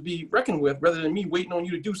force to be reckoned with, rather than me waiting on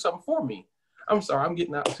you to do something for me. I'm sorry, I'm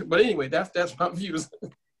getting out. But anyway, that's my views.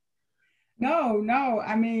 No,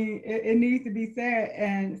 I mean, it needs to be said.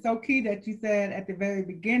 And so key that you said at the very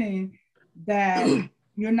beginning that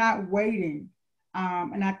you're not waiting.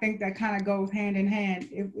 And I think that kind of goes hand in hand.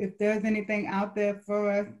 If there's anything out there for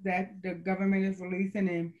us that the government is releasing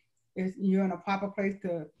and if you're in a proper place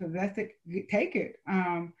to possess it, take it.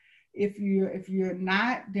 If you're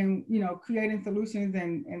not, then, you know, creating solutions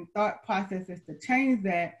and thought processes to change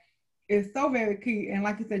that is so very key. And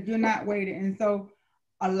like you said, you're not waiting. And so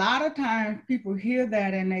a lot of times people hear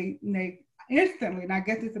that and they instantly, and I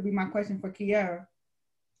guess this would be my question for Kierra,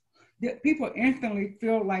 people instantly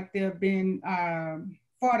feel like they're being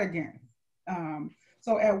fought against.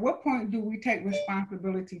 So at what point do we take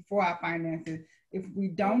responsibility for our finances if we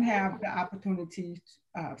don't have the opportunities,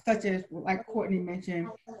 such as like Courtney mentioned,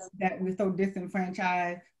 that we're so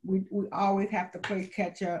disenfranchised, we always have to play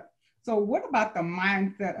catch up. So what about the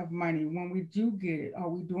mindset of money when we do get it? Are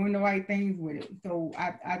we doing the right things with it? So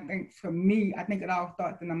I think for me, I think it all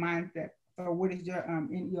starts in the mindset. So what is your,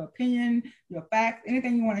 in your opinion, your facts,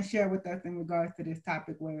 anything you want to share with us in regards to this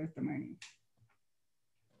topic, where is the money?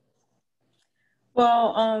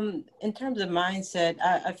 Well, in terms of mindset,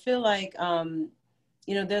 I feel like,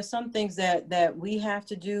 you know, there's some things that we have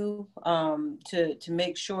to do to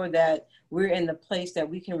make sure that we're in the place that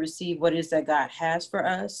we can receive what it is that God has for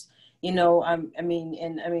us. You know, I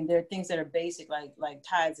mean, there are things that are basic, like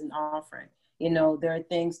tithes and offering. You know, there are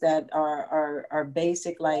things that are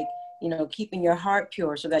basic, like, you know, keeping your heart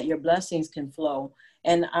pure so that your blessings can flow.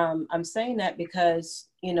 And I'm saying that because,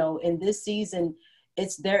 you know, in this season,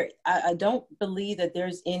 it's there. I don't believe that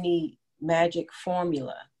there's any magic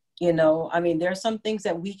formula. You know, I mean, there are some things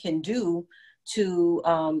that we can do to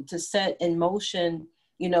set in motion,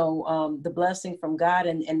 you know, the blessing from God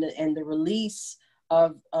and the release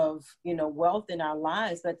of, you know, wealth in our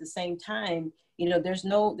lives. But at the same time, you know, there's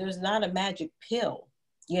not a magic pill.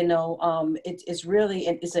 You know, it's really,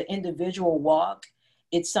 it's an individual walk.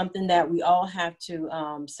 It's something that we all have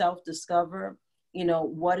to self-discover, you know,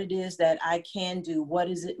 what it is that I can do, what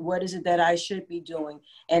is it that I should be doing,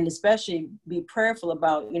 and especially be prayerful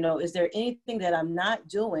about, you know, is there anything that I'm not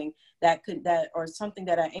doing or something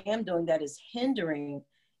that I am doing that is hindering,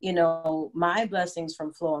 you know, my blessings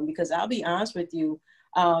from flowing? Because I'll be honest with you,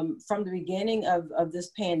 from the beginning of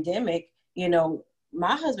this pandemic, you know,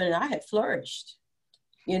 my husband and I had flourished,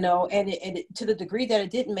 you know, and it to the degree that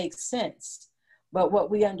it didn't make sense. But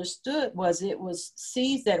what we understood was it was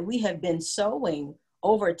seeds that we have been sowing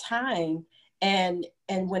over time. And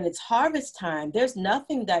when it's harvest time, there's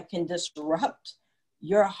nothing that can disrupt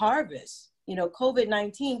your harvest. You know,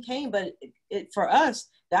 COVID-19 came, but for us,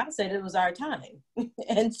 God said it was our time.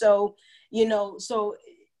 And so, you know, so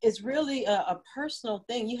it's really a personal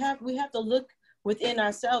thing. We have to look within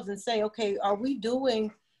ourselves and say, okay, are we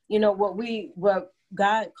doing, you know, what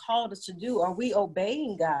God called us to do? Are we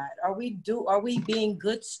obeying God? Are we being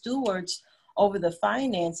good stewards over the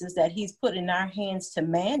finances that He's put in our hands to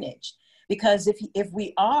manage? Because if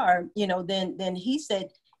we are, you know, then He said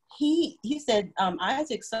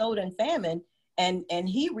Isaac sowed in famine and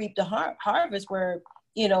he reaped a harvest where,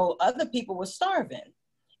 you know, other people were starving.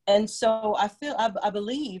 And so I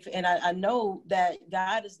believe, and I know that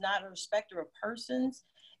God is not a respecter of persons,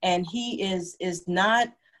 and He is not,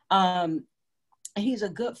 He's a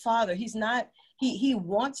good Father. He's not, he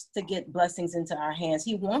wants to get blessings into our hands.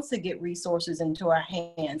 He wants to get resources into our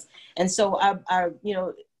hands. And so I you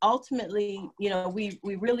know, ultimately, you know, we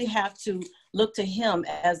really have to look to Him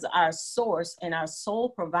as our source and our sole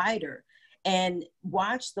provider, and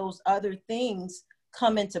watch those other things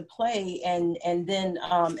come into play, and then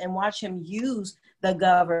watch Him use the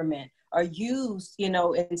government, or use, you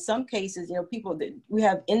know, in some cases, you know, people that we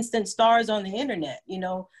have instant stars on the internet. You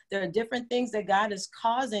know, there are different things that God is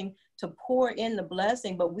causing to pour in the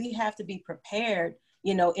blessing, but we have to be prepared,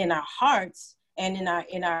 you know, in our hearts and in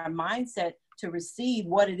our mindset to receive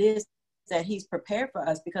what it is that He's prepared for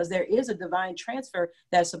us, because there is a divine transfer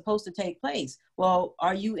that's supposed to take place. Well,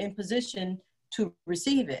 are you in position to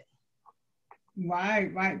receive it?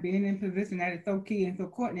 Right. Being in position, that is so key. And so,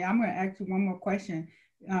 Courtney, I'm going to ask you one more question.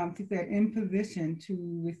 She said, in position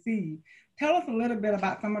to receive. Tell us a little bit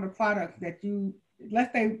about some of the products that you,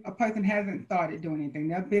 let's say a person hasn't started doing anything.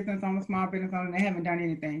 They're business owner, small business owner, they haven't done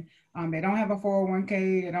anything. They don't have a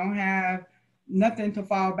 401k, they don't have nothing to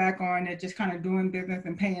fall back on. They're just kind of doing business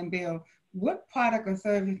and paying bills. What product or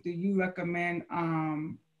service do you recommend,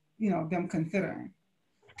 you know, them considering?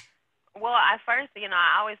 Well, I first,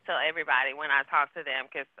 I always tell everybody when I talk to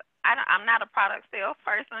them, because I'm not a product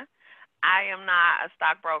salesperson. I am not a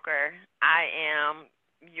stockbroker. I am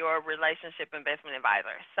your relationship investment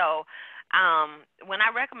advisor. So when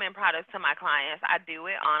I recommend products to my clients, I do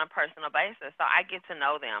it on a personal basis. So I get to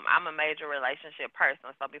know them. I'm a major relationship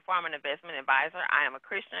person. So before I'm an investment advisor, I am a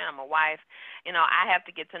Christian. I'm a wife. I have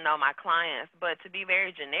to get to know my clients. But to be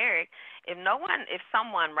very generic, if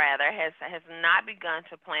someone rather has not begun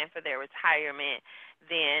to plan for their retirement,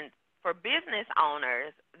 then for business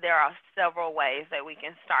owners, there are several ways that we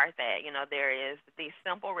can start that. There is the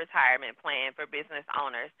simple retirement plan for business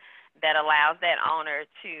owners that allows that owner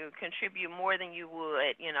to contribute more than you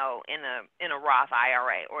would, in a Roth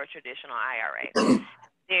IRA or a traditional IRA.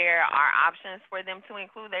 There are options for them to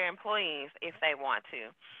include their employees if they want to.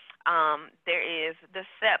 There is the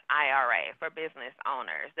SEP IRA for business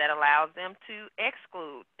owners that allows them to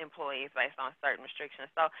exclude employees based on certain restrictions.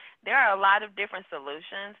 So there are a lot of different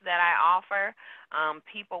solutions that I offer.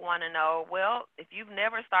 People want to know, well, if you've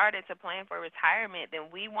never started to plan for retirement,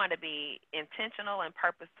 then we want to be intentional and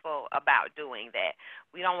purposeful about doing that.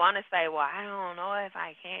 We don't want to say, well, I don't know if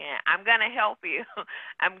I can. I'm going to help you.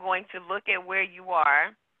 I'm going to look at where you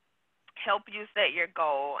are, help you set your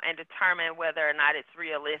goal, and determine whether or not it's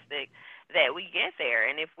realistic that we get there.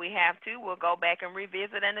 And if we have to, we'll go back and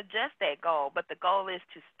revisit and adjust that goal. But the goal is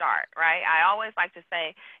to start, right? I always like to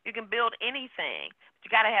say you can build anything, but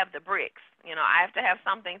you got to have the bricks. I have to have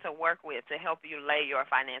something to work with to help you lay your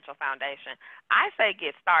financial foundation. I say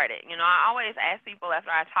get started. I always ask people after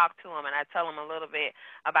I talk to them and I tell them a little bit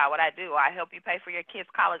about what I do. I help you pay for your kids'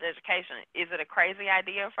 college education. Is it a crazy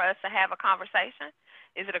idea for us to have a conversation?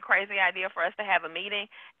 Is it a crazy idea for us to have a meeting?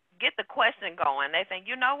 Get the question going. They think,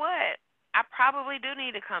 you know what? I probably do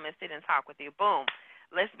need to come and sit and talk with you. Boom.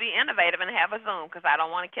 Let's be innovative and have a Zoom because I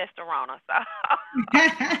don't want to catch the Rona. So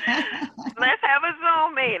let's have a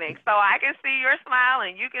Zoom meeting so I can see your smile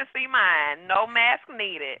and you can see mine. No mask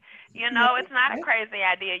needed. It's not a crazy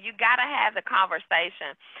idea. You got to have the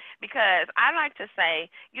conversation because I like to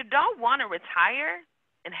say you don't want to retire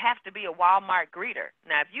and have to be a Walmart greeter.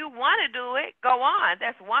 Now, if you want to do it, go on.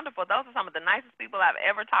 That's wonderful. Those are some of the nicest people I've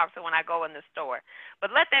ever talked to when I go in the store.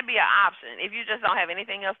 But let that be an option. If you just don't have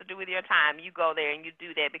anything else to do with your time, you go there and you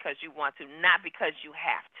do that because you want to, not because you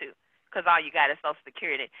have to. Because all you got is Social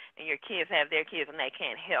Security, and your kids have their kids, and they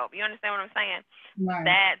can't help. You understand what I'm saying? Right.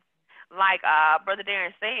 That's like Brother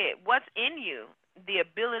Darren said, what's in you? The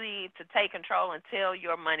ability to take control and tell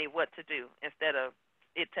your money what to do instead of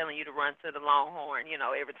it telling you to run to the Longhorn,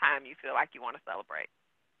 every time you feel like you want to celebrate.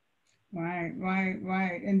 Right.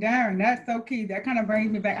 And Darren, that's so key. That kind of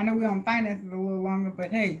brings me back. I know we're on finances a little longer,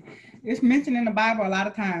 but hey, it's mentioned in the Bible a lot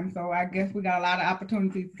of times. So I guess we got a lot of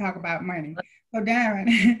opportunities to talk about money. So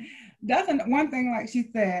Darren, that's one thing, like she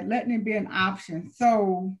said, letting it be an option.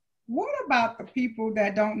 So what about the people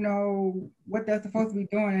that don't know what they're supposed to be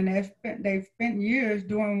doing and they've spent years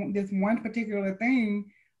doing this one particular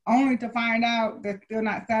thing only to find out that they're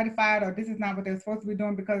not satisfied or this is not what they're supposed to be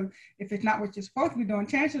doing, because if it's not what you're supposed to be doing,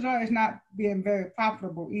 chances are it's not being very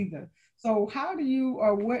profitable either. So how do you,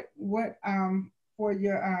 or what for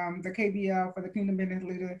your the KBL, for the Kingdom Business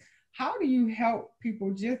Leader, how do you help people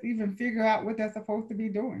just even figure out what they're supposed to be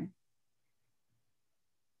doing?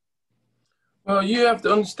 Well, you have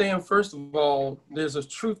to understand, first of all, there's a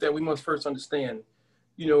truth that we must first understand.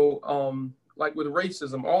 Like with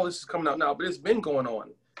racism, all this is coming out now, but it's been going on.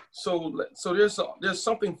 So there's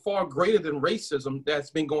something far greater than racism that's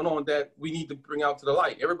been going on that we need to bring out to the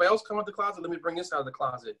light. Everybody else come out the closet. Let me bring this out of the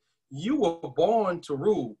closet. You were born to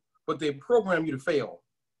rule, but they program you to fail.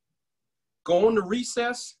 Going to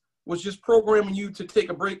recess was just programming you to take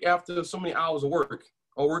a break after so many hours of work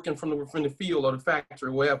or working from the field or the factory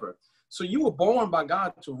or wherever. So you were born by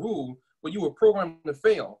God to rule, but you were programmed to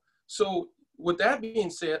fail. So with that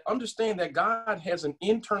being said, understand that God has an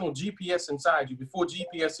internal GPS inside you before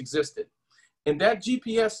GPS existed. And that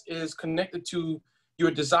GPS is connected to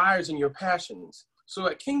your desires and your passions. So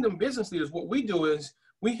at Kingdom Business Leaders, what we do is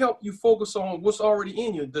we help you focus on what's already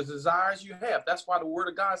in you, the desires you have. That's why the Word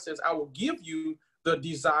of God says, I will give you the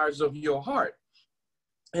desires of your heart.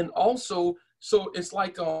 And also, so it's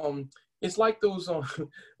like those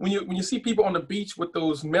when you see people on the beach with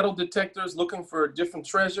those metal detectors looking for different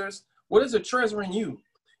treasures. What is a treasure in you?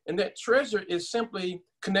 And that treasure is simply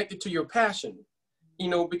connected to your passion,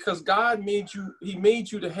 because God made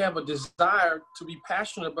you to have a desire to be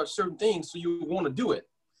passionate about certain things, so you want to do it.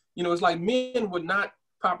 It's like men would not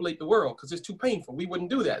populate the world because it's too painful. We wouldn't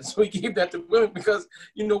do that. So he gave that to women because,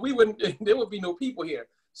 there would be no people here.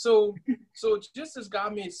 So just as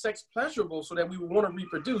God made sex pleasurable so that we would want to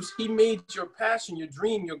reproduce, he made your passion, your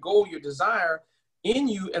dream, your goal, your desire in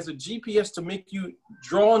you as a GPS to make you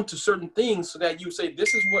drawn to certain things so that you say,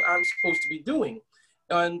 this is what I'm supposed to be doing.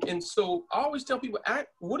 And so I always tell people,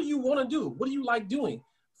 what do you want to do? What do you like doing?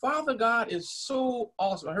 Father God is so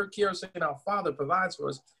awesome. I heard Kierra saying our Father provides for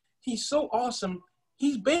us. He's so awesome.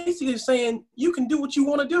 He's basically saying you can do what you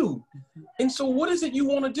want to do. And so what is it you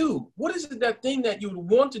want to do? What is it, that thing that you would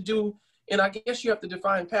want to do? And I guess you have to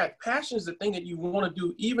define passion. Passion is the thing that you want to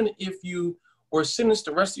do, even if you were sentenced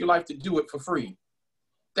the rest of your life to do it for free.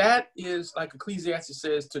 That is, like Ecclesiastes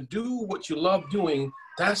says, to do what you love doing,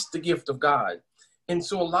 that's the gift of God. And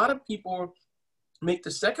so a lot of people make the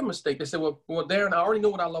second mistake. They say, well, Darren, I already know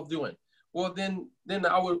what I love doing. Well, then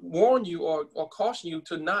I would warn you or caution you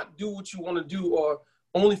to not do what you want to do or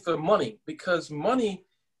only for money, because money,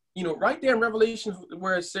 you know, right there in Revelation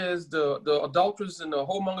where it says the adulterers and the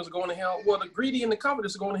whoremongers are going to hell, well, the greedy and the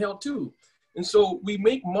covetous are going to hell too. And so we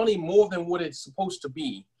make money more than what it's supposed to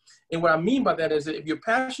be. And what I mean by that is that if you're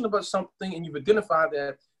passionate about something and you've identified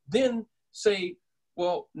that, then say,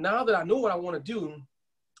 well, now that I know what I want to do,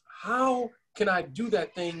 how can I do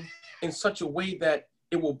that thing in such a way that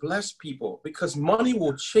it will bless people? Because money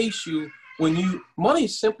will chase you money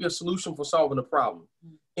is simply a solution for solving a problem.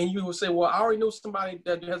 And you will say, well, I already know somebody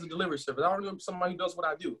that has a delivery service. I already know somebody who does what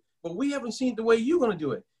I do. But we haven't seen the way you're going to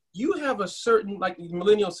do it. You have a certain, like the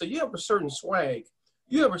millennials say, you have a certain swag.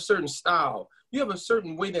 You have a certain style. You have a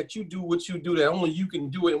certain way that you do what you do that only you can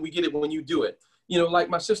do it, and we get it when you do it. You know, like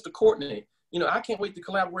my sister Courtney, you know, I can't wait to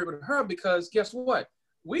collaborate with her because guess what?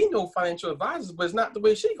 We know financial advisors, but it's not the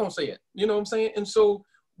way she's going to say it. You know what I'm saying? And so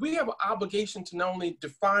we have an obligation to not only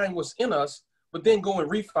define what's in us, but then go and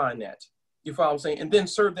refine that. You follow what I'm saying? And then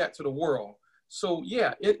serve that to the world. So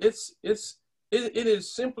yeah, it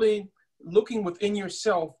is simply looking within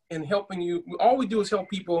yourself and helping you. All we do is help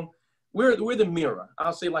people. We're the mirror.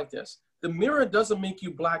 I'll say like this. The mirror doesn't make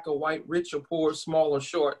you black or white, rich or poor, small or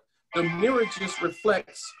short. The mirror just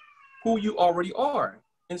reflects who you already are.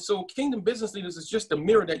 And so Kingdom Business Leaders is just a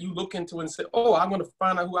mirror that you look into and say, oh, I'm going to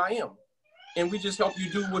find out who I am. And we just help you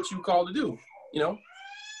do what you call to do, you know?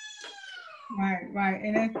 Right.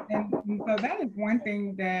 And so that is one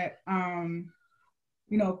thing that,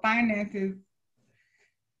 you know, finances,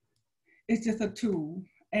 it's just a tool.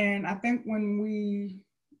 And I think when we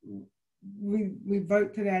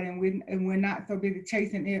revert to that and we're not so busy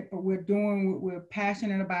chasing it, but we're doing what we're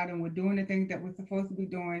passionate about and we're doing the things that we're supposed to be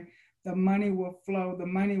doing, the money will flow, the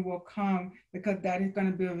money will come, because that is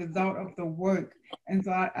going to be a result of the work. And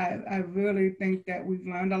so I really think that we've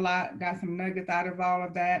learned a lot, got some nuggets out of all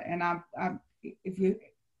of that. And if you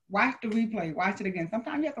watch the replay, watch it again.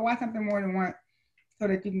 Sometimes you have to watch something more than once so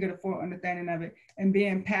that you can get a full understanding of it, and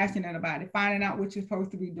being passionate about it, finding out what you're supposed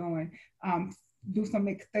to be doing, do some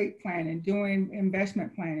estate planning, doing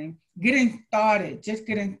investment planning, getting started.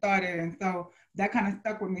 And so that kind of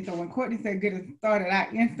stuck with me. So when Courtney said getting started, I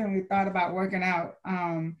instantly thought about working out.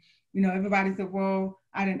 You know, everybody said, well,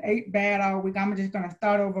 I didn't ate bad all week. I'm just going to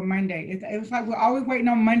start over Monday. It was like we're always waiting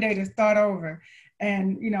on Monday to start over.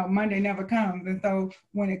 And, you know, Monday never comes. And so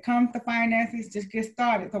when it comes to finances, just get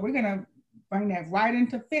started. So we're going to bring that right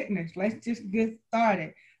into fitness. Let's just get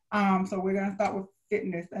started. So we're going to start with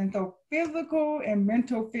fitness. And so physical and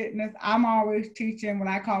mental fitness, I'm always teaching what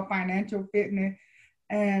I call financial fitness.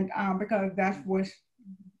 And because that's what's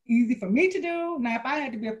easy for me to do. Now, if I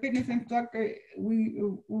had to be a fitness instructor, it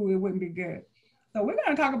wouldn't be good. So we're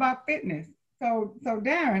going to talk about fitness. So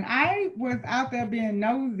Darren, I was out there being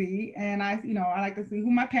nosy, and I like to see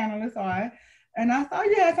who my panelists are. And I saw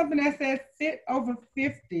you had something that said fit over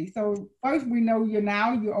 50. So first, we know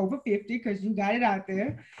you're over 50 because you got it out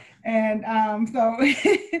there. And so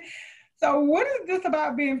what is this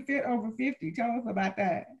about being fit over 50? Tell us about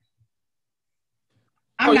that.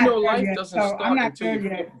 I'm not there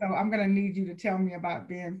yet, so I'm going to need you to tell me about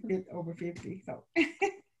being fit over 50. So.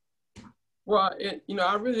 Well,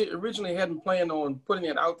 I really originally hadn't planned on putting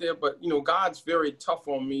it out there, but God's very tough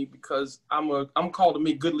on me because I'm called to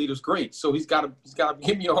make good leaders great. So he's got to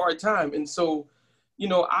give me a hard time. And so,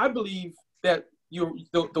 I believe that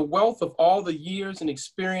the wealth of all the years and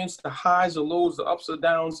experience, the highs, the lows, the ups and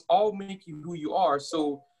downs, all make you who you are.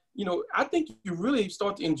 So, I think you really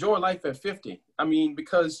start to enjoy life at 50. I mean,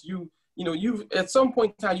 because you at some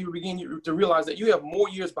point in time, you begin to realize that you have more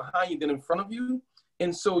years behind you than in front of you.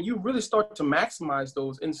 And so you really start to maximize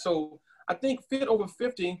those. And so I think fit over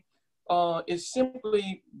 50 is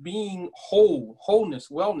simply being wholeness,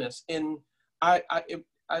 wellness. And I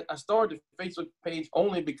started the Facebook page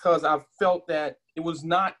only because I felt that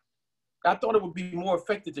I thought it would be more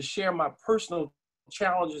effective to share my personal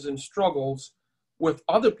challenges and struggles with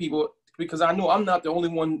other people, because I know I'm not the only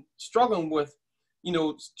one struggling with,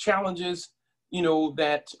 challenges,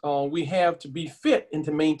 that we have to be fit and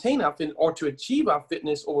to maintain our fitness or to achieve our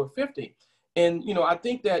fitness over 50. And, I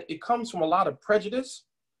think that it comes from a lot of prejudice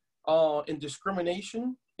and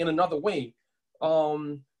discrimination in another way.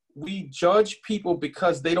 We judge people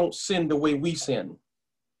because they don't sin the way we sin,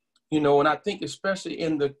 and I think especially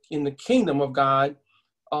in the kingdom of God,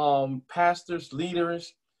 pastors,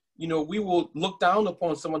 leaders, we will look down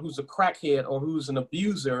upon someone who's a crackhead or who's an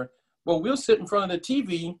abuser, but we'll sit in front of the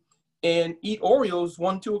TV and eat Oreos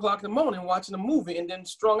 1, 2 o'clock in the morning watching a movie and then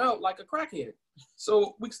strung out like a crackhead.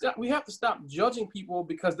 So we have to stop judging people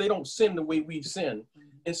because they don't sin the way we sin.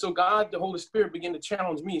 And so God, the Holy Spirit, began to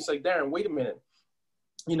challenge me. It's like, Darren, wait a minute.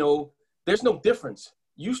 There's no difference.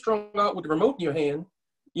 You strung out with the remote in your hand,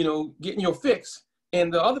 getting your fix,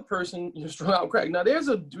 and the other person, strung out crack. Now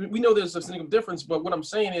we know there's a significant difference, but what I'm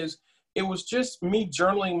saying is it was just me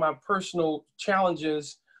journaling my personal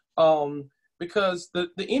challenges, because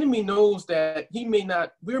the enemy knows that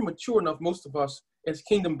we're mature enough, most of us as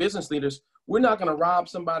kingdom business leaders, we're not going to rob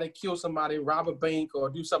somebody, kill somebody, rob a bank, or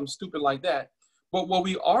do something stupid like that. But what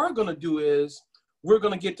we are going to do is we're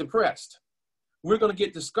going to get depressed. We're going to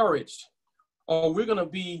get discouraged, or we're going to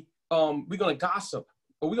be, we're going to gossip,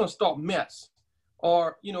 or we're going to start mess,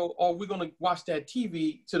 or we're going to watch that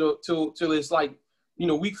TV till it's like,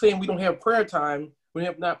 we claim we don't have prayer time, we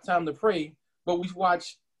have not time to pray, but we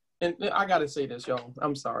watch. And I got to say this, y'all,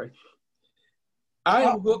 I'm sorry. I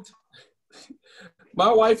am hooked.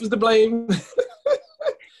 My wife is to blame.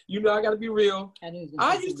 I got to be real.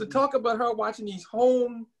 I used to talk about her watching these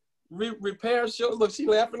home repair shows. Look, she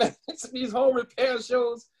laughing at these home repair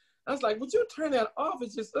shows. I was like, would you turn that off?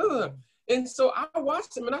 It's just, ugh. And so I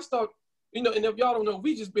watched them and I start, and if y'all don't know,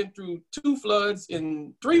 we just been through 3 floods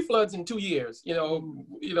in 2 years,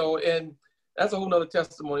 and that's a whole nother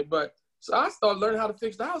testimony. But so I started learning how to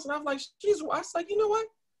fix the house, and I was like, you know what?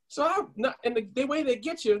 So the way they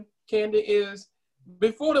get you, Candy, is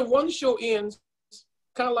before the one show ends,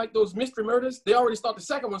 kind of like those mystery murders, they already start the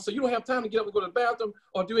second one, so you don't have time to get up and go to the bathroom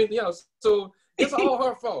or do anything else. So it's all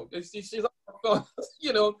her fault. She's all her fault,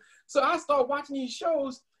 So I started watching these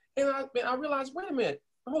shows, and I realized, wait a minute,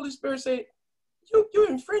 the Holy Spirit said, you're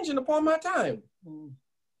infringing upon my time.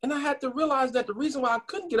 And I had to realize that the reason why I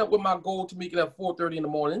couldn't get up with my goal to make it at 4:30 in the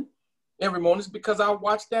morning every morning is because I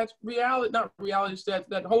watched that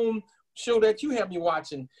that home show that you have me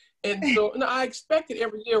watching. And so I expected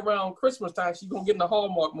every year around Christmas time, she's going to get in the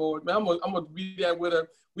Hallmark mode. Man, I'm going to be there with her.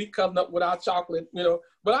 We cutting up with our chocolate,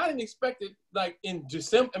 but I didn't expect it like in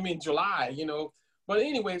July, But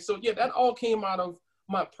anyway, so yeah, that all came out of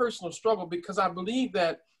my personal struggle, because I believe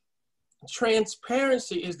that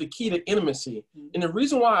transparency is the key to intimacy. And the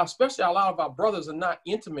reason why, especially a lot of our brothers are not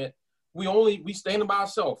intimate, we stand by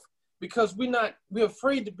ourselves, because we're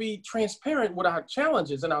afraid to be transparent with our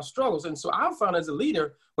challenges and our struggles. And so I found as a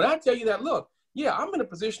leader, when I tell you that, look, yeah, I'm in a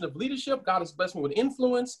position of leadership. God has blessed me with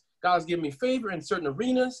influence. God has given me favor in certain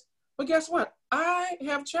arenas. But guess what? I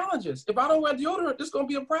have challenges. If I don't wear deodorant, this is going to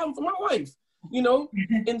be a problem for my wife,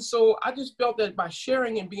 And so I just felt that by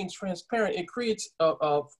sharing and being transparent, it creates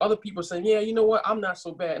other people saying, yeah, you know what? I'm not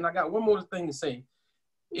so bad. And I got one more thing to say.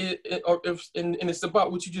 And it's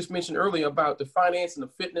about what you just mentioned earlier about the finance and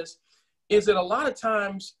the fitness, is that a lot of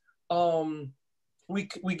times I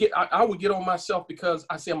would get on myself because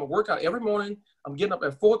I say I'm gonna work out every morning. I'm getting up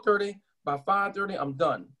at 4:30. By 5:30, I'm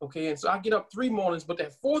done. Okay, and so I get up 3 mornings, but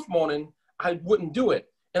that 4th morning I wouldn't do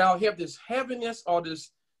it, and I'll have this heaviness or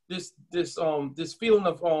this feeling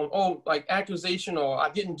of like accusation, or I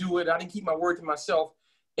didn't do it. I didn't keep my word to myself,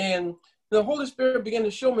 and the Holy Spirit began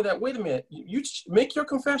to show me that, wait a minute, you make your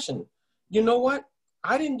confession. You know what?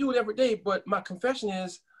 I didn't do it every day, but my confession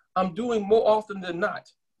is I'm doing more often than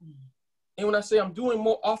not. And when I say I'm doing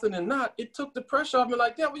more often than not, it took the pressure off me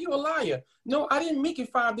like, yeah, well, you a liar. No, I didn't make it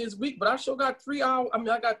 5 days a week, but I sure got 3 hours.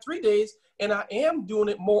 I got 3 days, and I am doing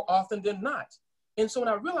it more often than not. And so when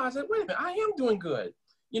I realized that, wait a minute, I am doing good.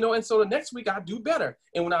 And so the next week I do better.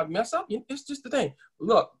 And when I mess up, it's just the thing.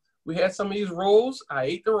 Look, we had some of these rolls. I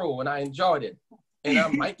ate the roll and I enjoyed it. And I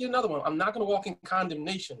might get another one. I'm not going to walk in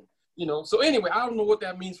condemnation, So anyway, I don't know what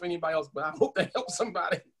that means for anybody else, but I hope that helps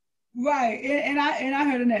somebody. Right. And I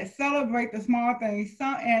heard in that, celebrate the small things.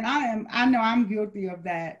 And I know I'm guilty of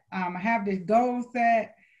that. I have this goal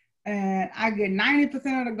set and I get 90%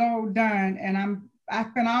 of the goal done. And I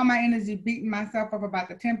spend all my energy beating myself up about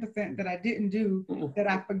the 10% that I didn't do, that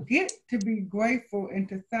I forget to be grateful and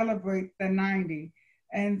to celebrate the 90.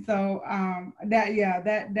 And so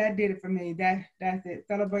that did it for me. That's it.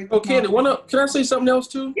 Celebrate. Okay, can I say something else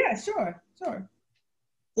too? Yeah, sure.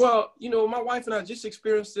 Well, you know, my wife and I just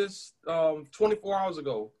experienced this 24 hours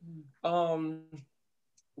ago.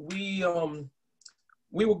 We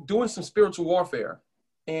were doing some spiritual warfare,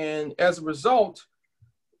 and as a result,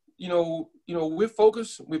 we're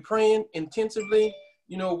focused, we're praying intensively.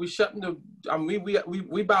 You know, we shutting the. I mean,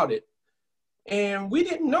 we about it, and we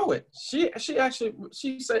didn't know it. She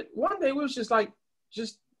said one day we was just like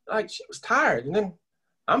she was tired, and then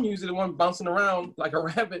I'm usually the one bouncing around like a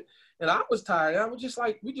rabbit, and I was tired. And I was just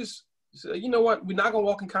like, we just said, you know what? We're not gonna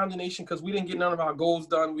walk in condemnation because we didn't get none of our goals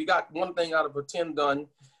done. We got one thing out of a 10 done,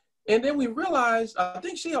 and then we realized. I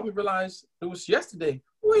think she helped me realize it was yesterday.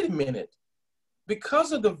 Wait a minute.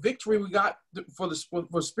 Because of the victory we got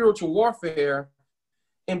for spiritual warfare,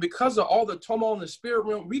 and because of all the turmoil in the spirit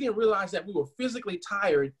realm, we didn't realize that we were physically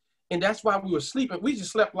tired, and that's why we were sleeping. We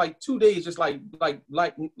just slept like 2 days, just like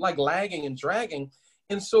lagging and dragging.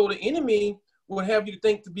 And so the enemy would have you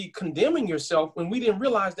think to be condemning yourself when we didn't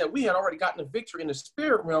realize that we had already gotten a victory in the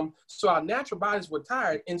spirit realm. So our natural bodies were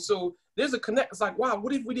tired. And so there's a connect. It's like, wow,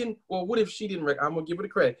 what if we didn't, well, what if she didn't, I'm going to give her the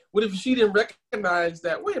credit. What if she didn't recognize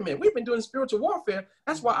that, wait a minute, we've been doing spiritual warfare.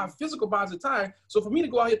 That's why our physical bodies are tired. So for me to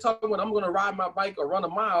go out here talking when I'm going to ride my bike or run a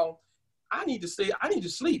mile, I need to sleep.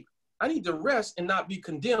 I need to rest and not be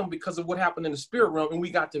condemned because of what happened in the spirit realm and we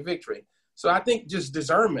got the victory. So I think just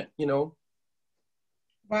discernment, you know.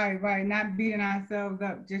 Right. Not beating ourselves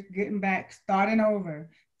up, just getting back, starting over.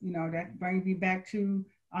 You know, that brings me back to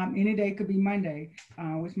any day could be Monday,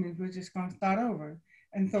 which means we're just going to start over.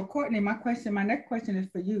 And so, Courtney, my next question is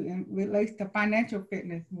for you and relates to financial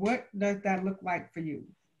fitness. What does that look like for you?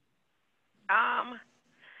 I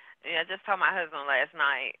just told my husband last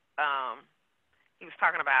night, he was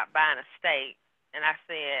talking about buying a steak, and I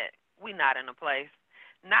said, we not in a place.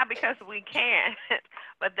 Not because we can't,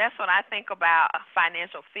 but that's what I think about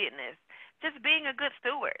financial fitness. Just being a good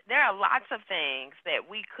steward. There are lots of things that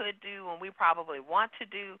we could do and we probably want to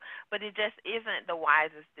do, but it just isn't the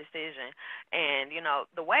wisest decision. And, you know,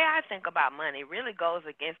 the way I think about money really goes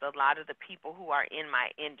against a lot of the people who are in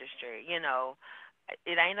my industry. You know,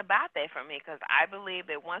 it ain't about that for me because I believe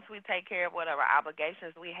that once we take care of whatever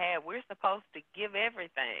obligations we have, we're supposed to give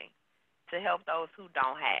everything to help those who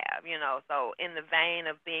don't have, you know. So in the vein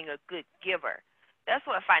of being a good giver, that's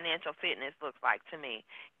what financial fitness looks like to me.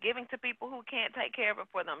 Giving to people who can't take care of it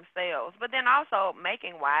for themselves, but then also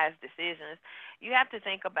making wise decisions. You have to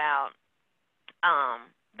think about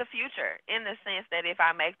the future in the sense that if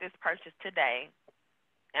I make this purchase today,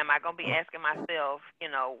 am I going to be asking myself, you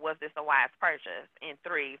know, was this a wise purchase in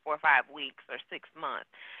 3, 4, 5 weeks or 6 months?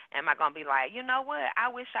 Am I going to be like, you know what, I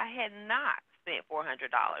wish I had not spent $400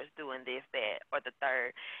 doing this, that, or the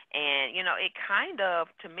third. And, you know, it kind of,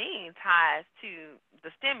 to me, ties to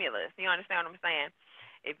the stimulus. You understand what I'm saying?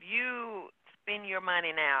 If you spend your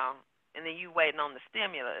money now and then you waiting on the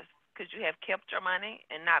stimulus, could you have kept your money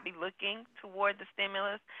and not be looking toward the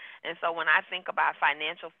stimulus? And so when I think about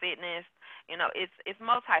financial fitness, you know, it's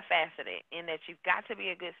multifaceted in that you've got to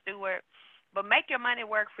be a good steward, but make your money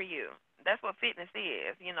work for you. That's what fitness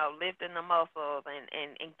is, you know, lifting the muscles and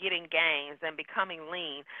getting gains and becoming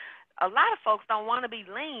lean. A lot of folks don't want to be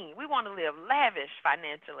lean. We want to live lavish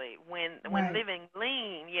financially when living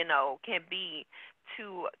lean, you know, can be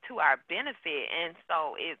to our benefit. And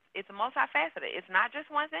so it's multifaceted. It's not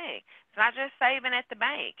just one thing. It's not just saving at the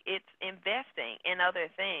bank. It's investing in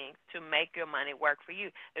other things to make your money work for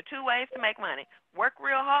you. There are 2 ways to make money: work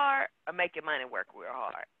real hard or make your money work real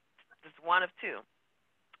hard. Just one of 2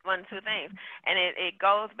 things. And it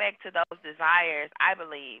goes back to those desires, I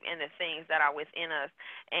believe, and the things that are within us.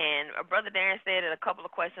 And Brother Darren said it a couple of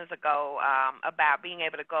questions ago about being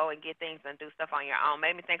able to go and get things and do stuff on your own.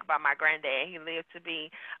 Made me think about my granddad. He lived to be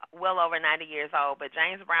well over 90 years old, but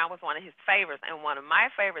James Brown was one of his favorites. And one of my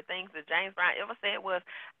favorite things that James Brown ever said was,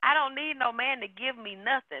 I don't need no man to give me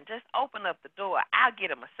nothing. Just open up the door. I'll get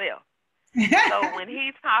it myself. So when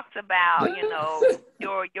he talks about, you know,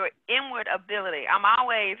 your inward ability, I'm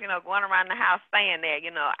always, you know, going around the house saying that,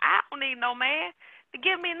 you know, I don't need no man to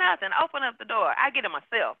give me nothing. Open up the door. I get it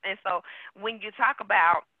myself. And so when you talk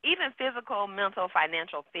about even physical, mental,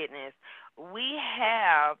 financial fitness, we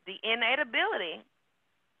have the innate ability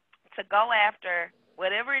to go after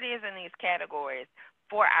whatever it is in these categories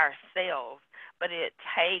for ourselves, but it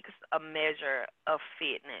takes a measure of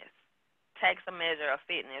fitness.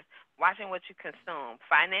 Watching what you consume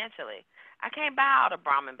financially. I can't buy all the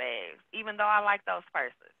Brahmin bags, even though I like those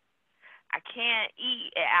purses. I can't eat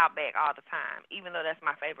at Outback all the time, even though that's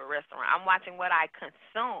my favorite restaurant. I'm watching what I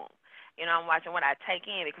consume. You know, I'm watching what I take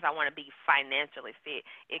in because I want to be financially fit.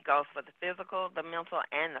 It goes for the physical, the mental,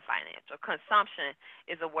 and the financial. Consumption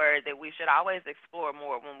is a word that we should always explore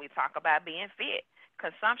more when we talk about being fit.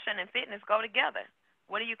 consumption and fitness go together.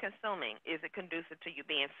 What are you consuming? Is it conducive to you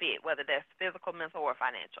being fit, whether that's physical, mental, or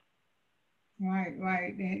financial? Right,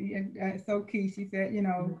 right. And that's so key. She said, you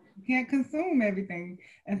know, you can't consume everything.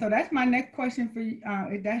 And so that's my next question for you.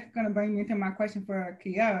 That's going to bring me into my question for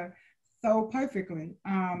Kierra so perfectly.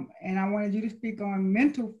 And I wanted you to speak on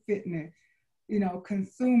mental fitness, you know,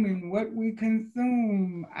 consuming what we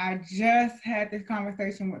consume. I just had this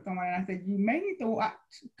conversation with someone and I said, you may need to watch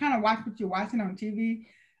what you're watching on TV.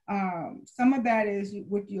 Some of that is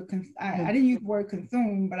what you're, I didn't use the word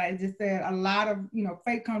consume, but I just said a lot of, you know,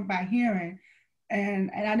 faith comes by hearing.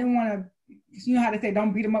 And I didn't want to, you know how to say,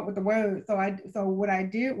 don't beat them up with the word. So what I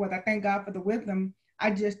did was, I thank God for the wisdom.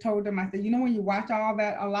 I just told them, I said, you know, when you watch all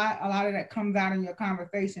that, a lot of that comes out in your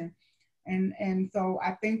conversation. And so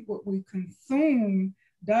I think what we consume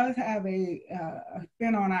does have a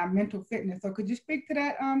spin on our mental fitness. So could you speak to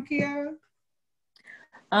that, Kierra?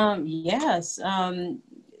 Yes.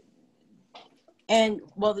 And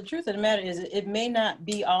well, the truth of the matter is, it may not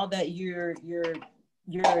be all that you're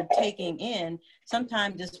taking in.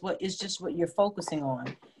 Sometimes it's just what you're focusing on.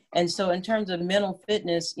 And so in terms of mental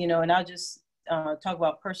fitness, you know, and I'll just talk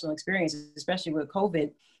about personal experiences, especially with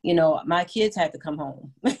COVID, you know, my kids had to come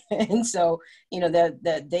home. And so, you know,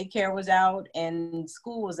 that daycare was out and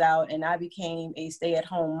school was out, and I became a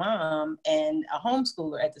stay-at-home mom and a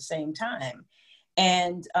homeschooler at the same time.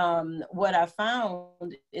 And what I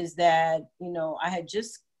found is that, you know, I had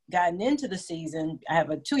just gotten into the season. I have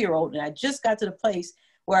a 2-year-old, and I just got to the place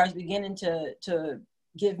where I was beginning to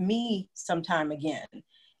give me some time again.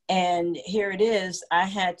 And here it is, I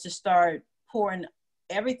had to start pouring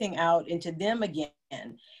everything out into them again.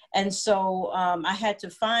 And so I had to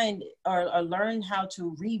find or learn how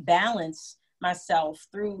to rebalance myself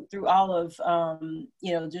through all of,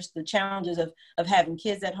 you know, just the challenges of having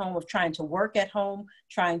kids at home, of trying to work at home,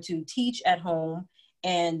 trying to teach at home,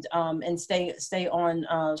 and stay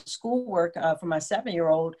on schoolwork for my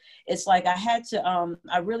 7-year-old. It's like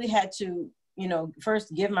I really had to, you know,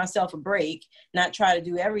 first give myself a break, not try to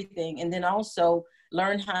do everything, and then also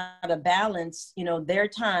learn how to balance, you know, their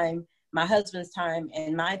time, my husband's time,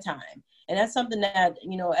 and my time. And that's something that,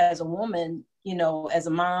 you know, as a woman, you know, as a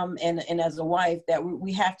mom and as a wife, that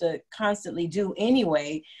we have to constantly do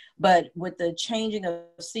anyway. But with the changing of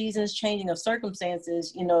seasons, changing of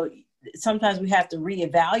circumstances, you know, sometimes we have to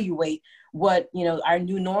reevaluate what, you know, our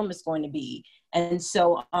new norm is going to be. And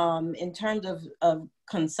so in terms of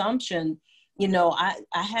consumption, you know, I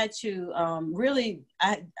had to really,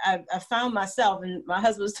 I found myself, and my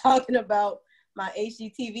husband was talking about my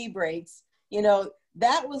HGTV breaks, you know,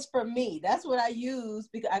 that was for me. That's what I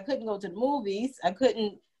used, because I couldn't go to the movies. I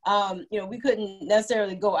couldn't, you know, we couldn't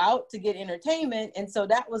necessarily go out to get entertainment. And so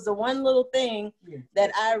that was the one little thing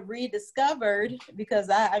that I rediscovered, because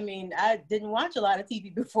I mean, I didn't watch a lot of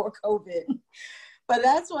TV before COVID, but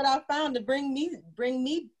that's what I found to bring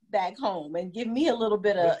me back home and give me a little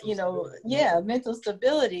bit of, you know, mental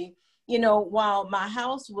stability, you know, while my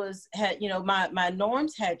house had, you know, my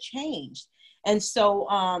norms had changed. And so,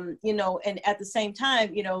 you know, and at the same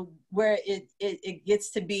time, you know, where it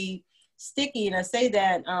gets to be sticky, and I say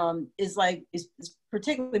that is like, it's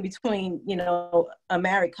particularly between, you know, a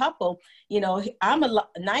married couple. You know, I'm a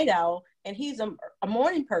night owl and he's a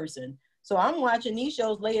morning person. So I'm watching these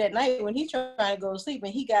shows late at night when he's trying to go to sleep,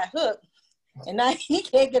 and he got hooked, and now he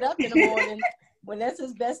can't get up in the morning when that's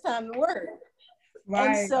his best time to work.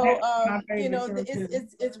 Right. And so, you know,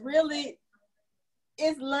 it's really,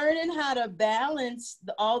 it's learning how to balance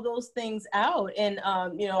all those things out. And,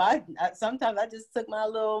 you know, I sometimes I just took my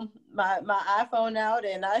iPhone out,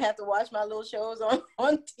 and I have to watch my little shows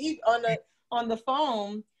on TV, on the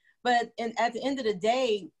phone. But at the end of the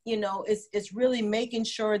day, you know, it's really making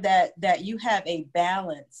sure that you have a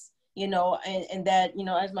balance, you know, and that, you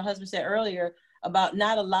know, as my husband said earlier, about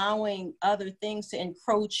not allowing other things to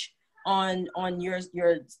encroach on your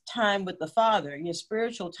time with the Father, your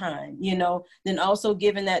spiritual time, you know, then also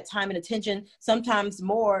giving that time and attention, sometimes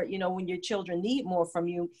more, you know, when your children need more from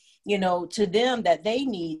you, you know, to them that they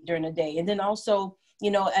need during the day. And then also, you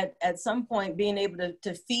know, at some point being able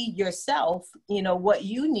to feed yourself, you know, what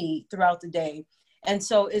you need throughout the day. And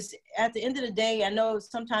so it's, at the end of the day, I know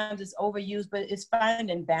sometimes it's overused, but it's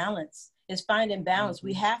finding balance. It's finding balance. Mm-hmm.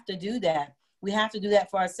 We have to do that. We have to do that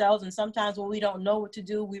for ourselves. And sometimes when we don't know what to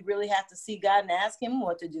do, we really have to see God and ask him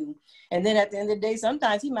what to do. And then at the end of the day,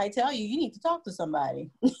 sometimes he might tell you, you need to talk to somebody,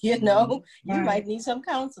 you know, you might need some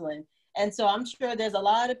counseling. And so I'm sure there's a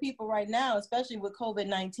lot of people right now, especially with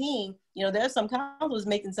COVID-19, you know, there's some counselors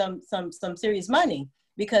making some serious money,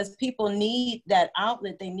 because people need that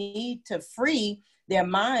outlet. They need to free their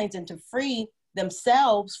minds and to free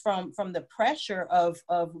themselves from the pressure of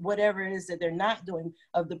whatever it is that they're not doing,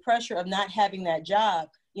 of the pressure of not having that job,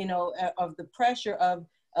 you know, of the pressure of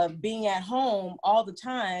being at home all the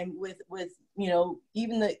time with you know,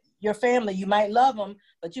 even your family. You might love them,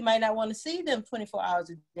 but you might not want to see them 24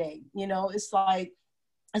 hours a day. You know, it's like,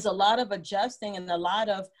 it's a lot of adjusting and a lot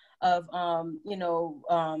of you know,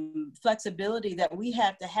 flexibility that we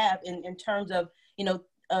have to have in terms of, you know,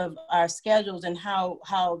 of our schedules and how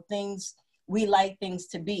things, we like things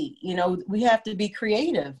to be. You know, we have to be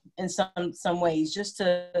creative in some ways, just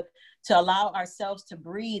to allow ourselves to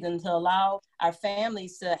breathe and to allow our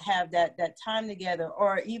families to have that time together,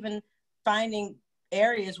 or even finding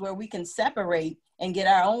areas where we can separate and get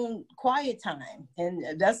our own quiet time.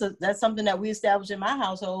 And that's something that we established in my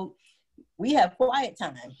household. We have quiet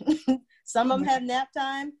time. Some of them have nap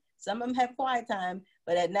time, some of them have quiet time,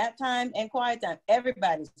 but at nap time and quiet time,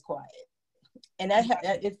 everybody's quiet. And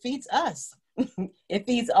that it feeds us. It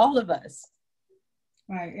feeds all of us.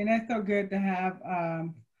 Right, and that's so good to have a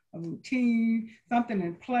routine, something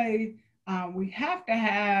in place. We have to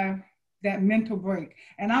have that mental break.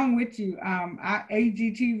 And I'm with you.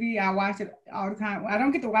 AGTV, I watch it all the time. I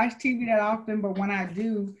don't get to watch TV that often, but when I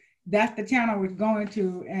do, that's the channel it's going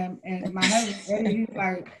to. And my husband, Eddie, he's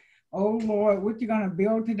like, oh Lord, what you gonna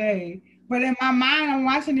build today? But in my mind, I'm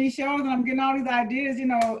watching these shows and I'm getting all these ideas, you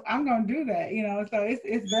know, I'm gonna do that, you know. So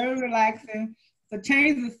it's very relaxing. It's a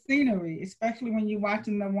change of scenery, especially when you're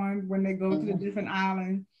watching the one when they go to the different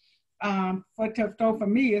islands. So for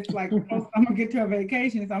me, it's like I'm gonna get to a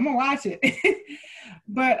vacation, so I'm gonna watch it.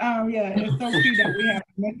 But yeah, it's so key that we have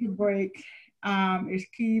a mental break. It's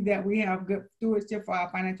key that we have good stewardship for our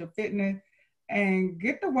financial fitness and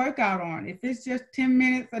get the workout on. If it's just 10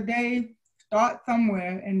 minutes a day, start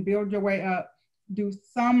somewhere and build your way up. Do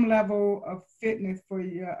some level of fitness for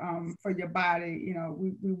your body. You know,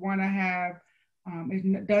 we want to have.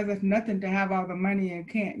 It does us nothing to have all the money and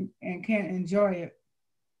can't enjoy it.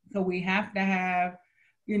 So we have to have,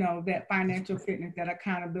 you know, that financial fitness, that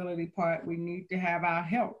accountability part. We need to have our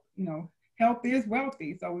health. You know, health is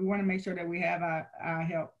wealthy. So we want to make sure that we have our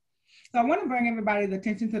health. So I want to bring everybody's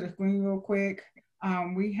attention to the screen real quick.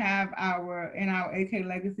 We have in our AK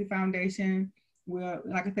Legacy Foundation,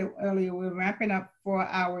 like I said earlier, we're ramping up for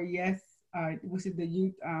our YES, which is the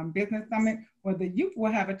Youth Business Summit, where the youth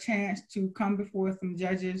will have a chance to come before some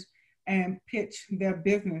judges and pitch their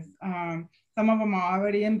business. Some of them are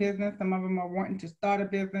already in business, some of them are wanting to start a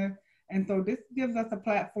business. And so this gives us a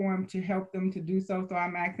platform to help them to do so. So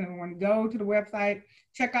I'm asking everyone to go to the website,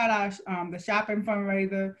 check out our the shopping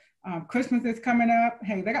fundraiser. Christmas is coming up.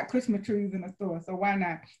 Hey, they got Christmas trees in the store, so why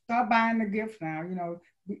not? Start buying the gifts now. You know,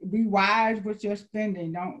 be wise with your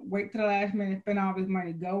spending. Don't wait till the last minute and spend all this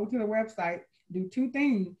money. Go to the website, do two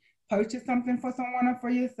things. Purchase something for someone or for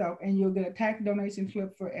yourself, and you'll get a tax donation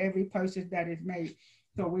slip for every purchase that is made.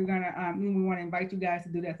 So we're gonna, we want to invite you guys to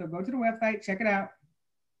do that. So go to the website, check it out.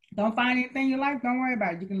 Don't find anything you like, don't worry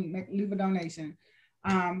about it. You can leave a donation.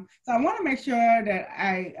 So I want to make sure that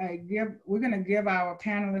we're going to give our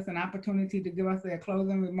panelists an opportunity to give us their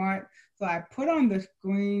closing remarks. So I put on the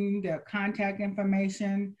screen their contact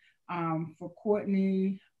information for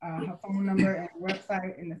Courtney, her phone number and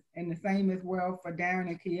website, and the same as well for Darren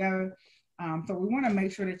and Kierra. So we want to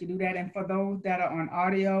make sure that you do that. And for those that are on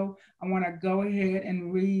audio, I want to go ahead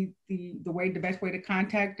and read the best way to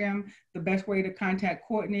contact them. The best way to contact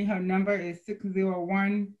Courtney, her number is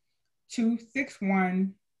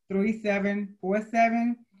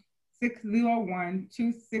 601-261-3747,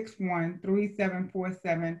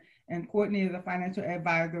 601-261-3747. And Courtney is a financial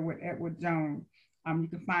advisor with Edward Jones. You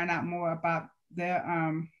can find out more about their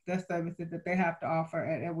services that they have to offer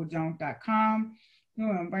at edwardjones.com. I'm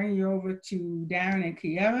going to bring you over to Darren and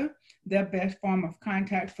Kierra. Their best form of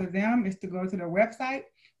contact for them is to go to their website,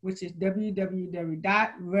 which is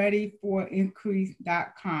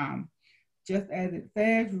www.readyforincrease.com. Just as it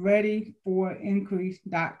says,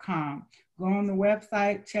 readyforincrease.com. Go on the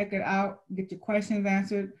website, check it out, get your questions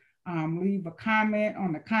answered, leave a comment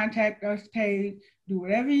on the contact us page, do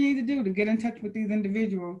whatever you need to do to get in touch with these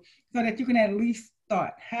individuals so that you can at least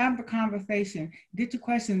start, have the conversation, get your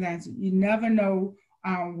questions answered. You never know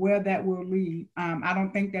where that will lead. I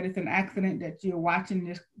don't think that it's an accident that you're watching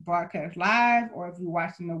this broadcast live, or if you're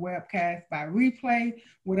watching the webcast by replay,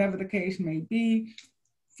 whatever the case may be.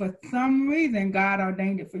 For some reason, God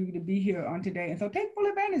ordained it for you to be here on today. And so take full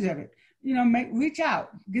advantage of it. You know, reach out,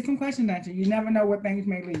 get some questions answered. You never know where things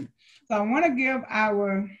may lead. So I want to give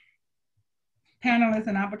our panelists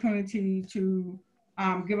an opportunity to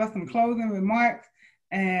give us some closing remarks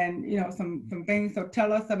and, you know, some things. So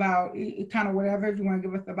tell us about kind of whatever, if you want to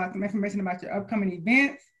give us about some information about your upcoming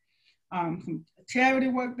events, some charity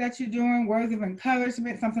work that you're doing, words of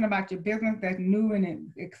encouragement, something about your business that's new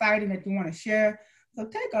and exciting that you want to share. So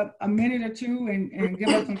take a minute or two and give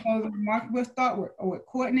us some closing remarks. We'll start with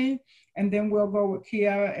Courtney, and then we'll go with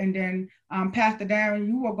Kierra, and then Pastor Darren,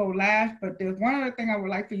 you will go last. But there's one other thing I would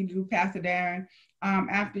like for you to do, Pastor Darren,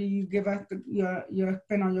 after you give us your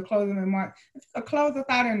spin on your closing remarks. Close us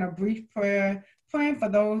out in a brief prayer, praying for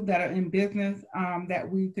those that are in business, that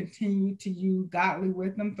we continue to use godly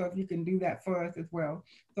wisdom. So if you can do that for us as well.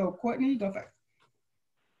 So Courtney, go first.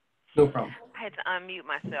 No problem. I had to unmute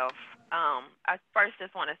myself. I first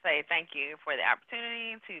just want to say thank you for the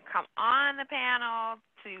opportunity to come on the panel,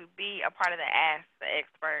 to be a part of the Ask the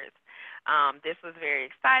Experts. This was very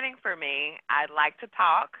exciting for me. I like to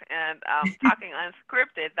talk, and talking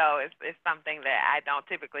unscripted, though, is something that I don't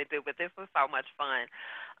typically do, but this was so much fun.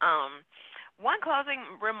 One closing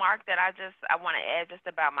remark that I want to add just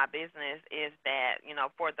about my business is that,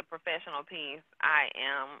 for the professional piece, I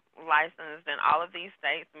am licensed in all of these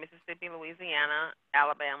states: Mississippi, Louisiana,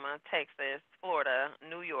 Alabama, Texas, Florida,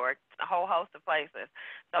 New York, a whole host of places.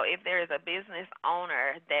 So if there is a business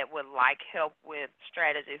owner that would like help with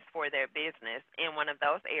strategies for their business in one of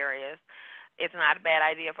those areas, it's not a bad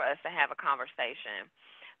idea for us to have a conversation.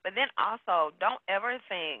 But then also, don't ever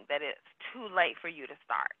think that it's too late for you to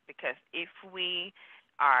start, because if we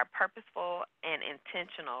are purposeful and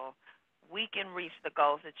intentional, we can reach the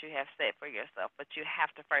goals that you have set for yourself, but you have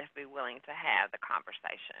to first be willing to have the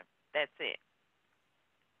conversation. That's it.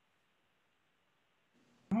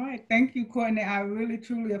 All right, thank you, Courtney. I really,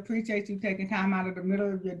 truly appreciate you taking time out of the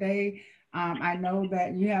middle of your day. I know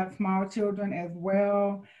that you have small children as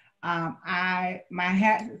well. My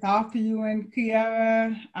hat is off to you and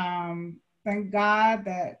Kierra. Thank God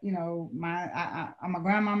that, I'm a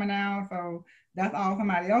grandmama now, so that's all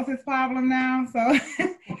somebody else's problem now. So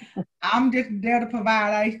I'm just there to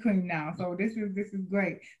provide ice cream now. So this is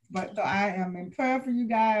great. But so I am in prayer for you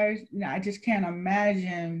guys. I just can't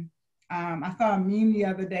imagine. I saw a meme the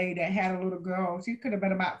other day that had a little girl. She could have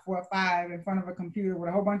been about 4 or 5 in front of a computer with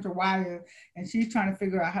a whole bunch of wires, and she's trying to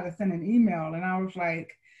figure out how to send an email. And I was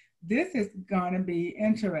like, this is going to be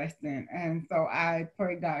interesting. And so I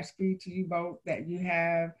pray Godspeed to you both, that you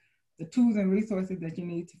have the tools and resources that you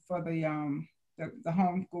need for the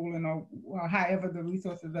homeschooling, or however the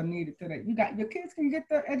resources are needed, so that your kids can get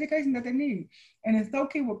the education that they need. And it's so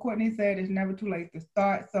key what Courtney said, it's never too late to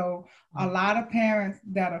start. So a lot of parents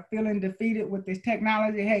that are feeling defeated with this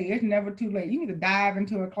technology, hey, it's never too late. You need to dive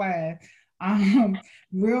into a class.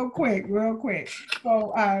 Real quick.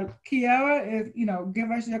 So Kierra, is, give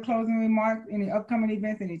us your closing remarks, any upcoming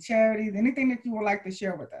events, any charities, anything that you would like to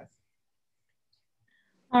share with us.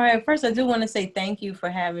 All right, first I do want to say thank you for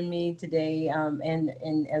having me today, and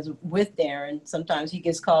as with Darren. Sometimes he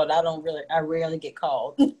gets called. I rarely get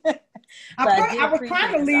called. I was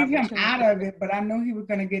trying to leave him out of it, but I know he was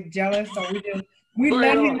going to get jealous, so we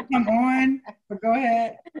let him come on. But go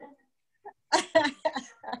ahead.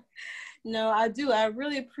 No, I do. I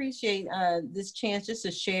really appreciate this chance just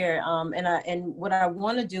to share. And what I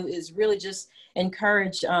want to do is really just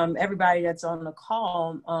encourage everybody that's on the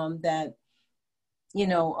call that,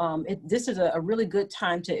 this is a really good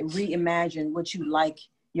time to reimagine what you like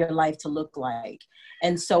your life to look like.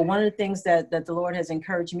 And so one of the things that the Lord has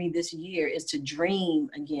encouraged me this year is to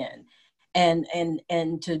dream again. And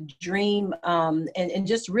to dream and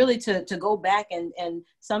just really to go back and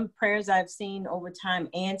some prayers I've seen over time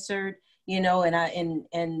answered, but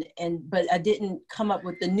I didn't come up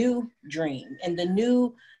with the new dream and the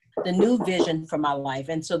new vision for my life.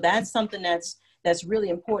 And so that's something that's really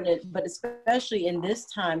important, but especially in this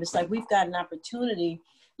time, it's like we've got an opportunity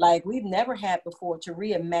like we've never had before to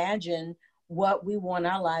reimagine what we want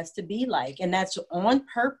our lives to be like. And that's on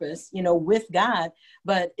purpose, with God.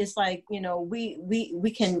 But it's like,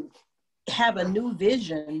 we can have a new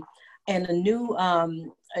vision and a new,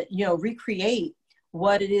 recreate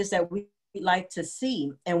what it is that we like to see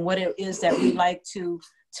and what it is that we like to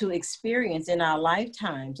experience in our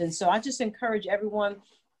lifetimes. And so I just encourage everyone,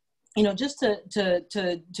 just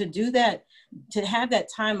to do that, to have that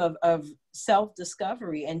time of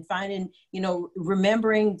self-discovery and finding,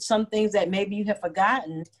 remembering some things that maybe you have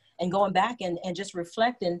forgotten and going back and just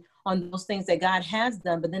reflecting on those things that God has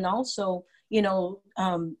done, but then also,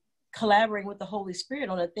 collaborating with the Holy Spirit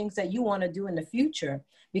on the things that you want to do in the future,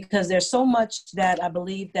 because there's so much that I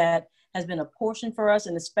believe that has been a portion for us.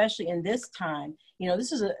 And especially in this time,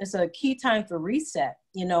 this is it's a key time for reset,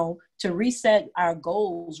 to reset our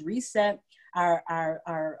goals, reset our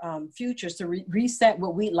futures, to reset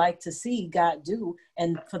what we'd like to see God do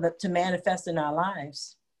and to manifest in our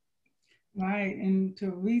lives. Right, and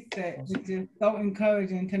to reset, it's just so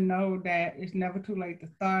encouraging to know that it's never too late to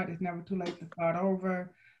start. It's never too late to start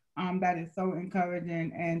over. That is so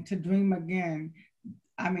encouraging, and to dream again.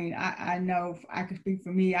 I mean, I know I can speak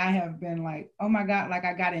for me. I have been like, oh my God, like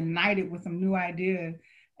I got ignited with some new ideas.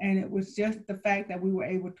 And it was just the fact that we were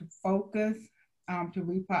able to focus, to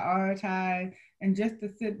reprioritize, and just to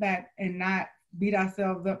sit back and not beat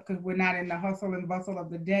ourselves up because we're not in the hustle and bustle of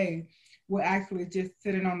the day. We're actually just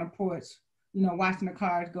sitting on the porch, watching the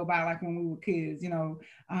cars go by like when we were kids,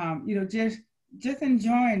 just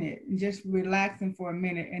enjoying it and just relaxing for a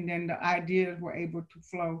minute, and then the ideas were able to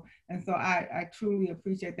flow. And so I truly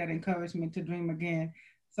appreciate that encouragement to dream again.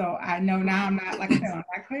 So I know now I'm not, like I said, I'm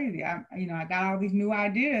not crazy. I got all these new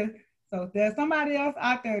ideas. So if there's somebody else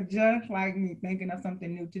out there just like me thinking of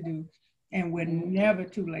something new to do, and we're never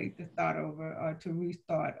too late to start over or to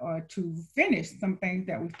restart or to finish some things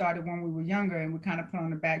that we started when we were younger and we kind of put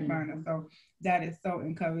on the back burner. So that is so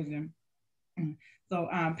encouraging. So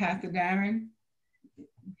Pastor Darren,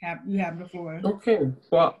 you have the floor. Okay.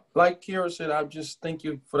 Well, like Kierra said, I just thank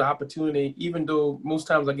you for the opportunity. Even though most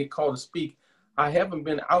times I get called to speak, I haven't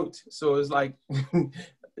been out. So it's like,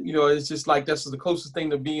 it's just like this is the closest thing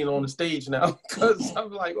to being on the stage now, because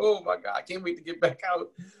I'm like, oh my God, I can't wait to get back out.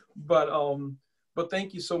 But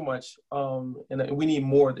thank you so much. And we need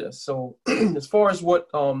more of this. So as far as what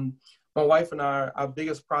my wife and our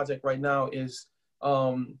biggest project right now is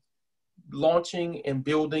launching and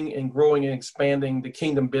building and growing and expanding the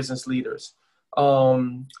Kingdom Business Leaders.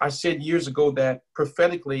 I said years ago that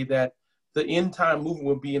prophetically that the end time movement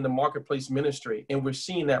will be in the marketplace ministry. And we're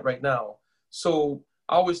seeing that right now. So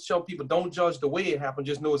I always tell people, don't judge the way it happened,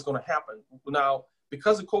 just know it's going to happen. Now,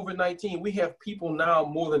 because of COVID-19, we have people now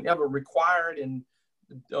more than ever required and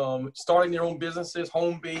starting their own businesses,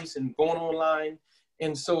 home base and going online.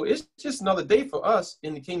 And so it's just another day for us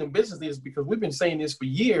in the Kingdom Business Leaders, because we've been saying this for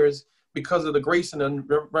years because of the grace and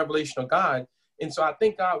the revelation of God. And so I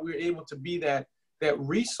thank God we're able to be that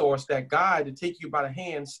resource, that guide to take you by the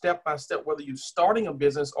hand, step by step, whether you're starting a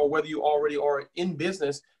business or whether you already are in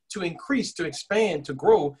business, to increase, to expand, to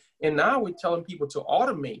grow. And now we're telling people to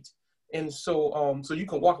automate. And so so you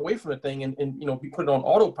can walk away from the thing and be put it on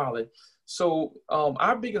autopilot. So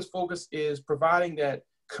our biggest focus is providing that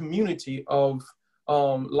community of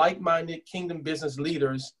like-minded Kingdom business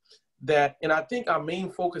leaders and I think our main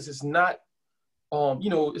focus is not,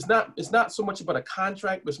 it's not so much about a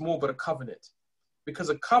contract, but it's more about a covenant. Because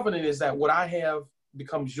a covenant is that what I have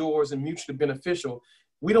becomes yours and mutually beneficial.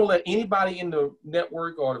 We don't let anybody in the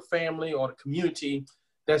network or the family or the community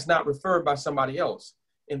that's not referred by somebody else.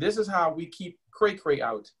 And this is how we keep cray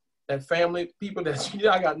out. That family, people that,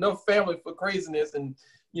 I got enough family for craziness. And,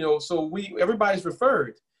 so everybody's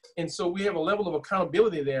referred. And so we have a level of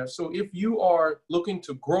accountability there. So if you are looking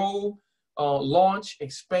to grow, launch,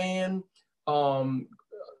 expand,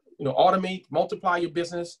 automate, multiply your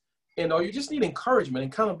business, or you just need encouragement,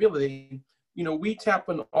 accountability, we tap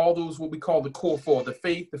on all those, what we call the core four: the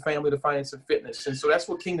faith, the family, the finance, and fitness. And so that's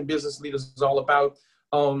what Kingdom Business Leaders is all about.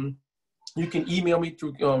 You can email me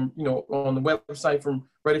through, on the website from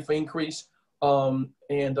Ready for Increase. And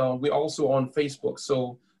we're also on Facebook.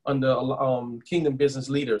 So under Kingdom Business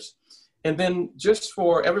Leaders. And then just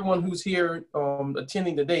for everyone who's here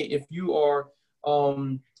attending today, if you are,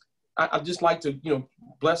 I'd just like to,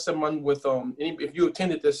 bless someone with, if you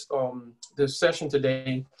attended this session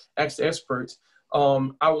today, Ask the Experts,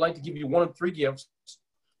 I would like to give you one of three gifts,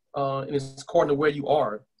 and it's according to where you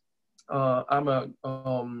are. I'm a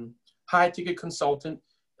high-ticket consultant,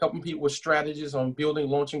 helping people with strategies on building,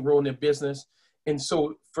 launching, growing their business. And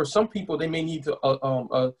so for some people, they may need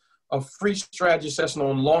a free strategy session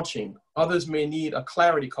on launching. Others may need a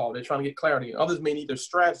clarity call. They're trying to get clarity. Others may need a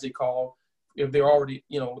strategy call if they're already,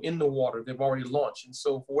 in the water, they've already launched. And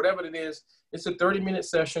so for whatever it is, it's a 30-minute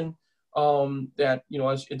session that,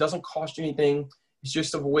 it doesn't cost you anything. It's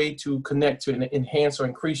just a way to connect to enhance or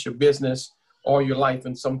increase your business or your life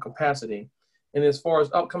in some capacity. And as far as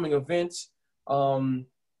upcoming events,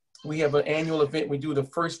 we have an annual event we do the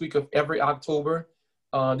first week of every October.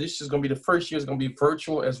 This is going to be the first year. It's going to be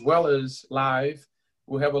virtual as well as live.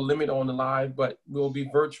 We'll have a limit on the live, but we'll be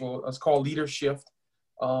virtual. It's called Leadership.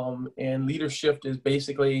 And Leadership is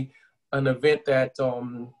basically an event that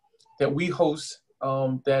we host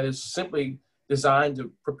that is simply designed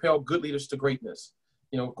to propel good leaders to greatness,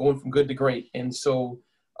 going from good to great. And so,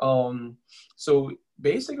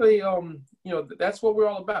 basically, that's what we're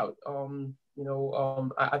all about.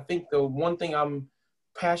 I think the one thing I'm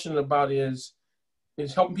passionate about is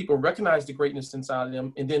helping people recognize the greatness inside of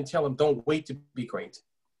them, and then tell them, don't wait to be great.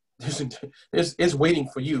 It's waiting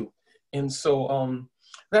for you. And so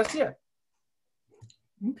that's it.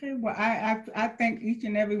 Okay, well, I thank each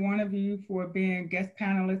and every one of you for being guest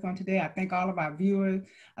panelists on today. I thank all of our viewers.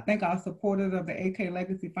 I thank our supporters of the AK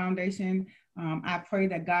Legacy Foundation. I pray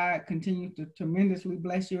that God continues to tremendously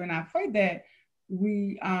bless you, and I pray that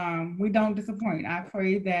we don't disappoint. I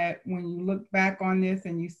pray that when you look back on this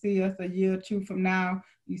and you see us a year or two from now,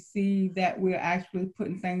 you see that we're actually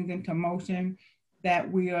putting things into motion,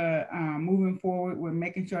 that we are moving forward. We're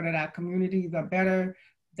making sure that our communities are better,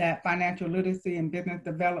 that financial literacy and business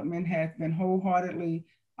development has been wholeheartedly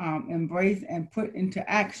embraced and put into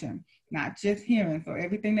action, not just hearing. So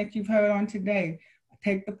everything that you've heard on today,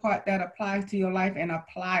 take the part that applies to your life and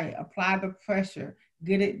apply it. Apply the pressure,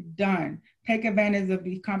 get it done. Take advantage of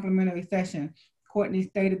these complimentary sessions. Courtney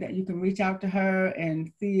stated that you can reach out to her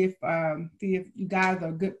and see if you guys are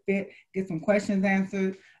a good fit, get some questions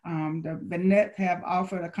answered. The Vinnetts have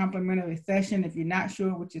offered a complimentary session. If you're not sure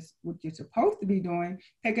what you're supposed to be doing,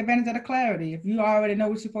 take advantage of the clarity. If you already know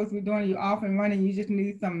what you're supposed to be doing, you're off and running, you just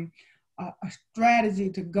need some a strategy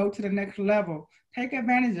to go to the next level, take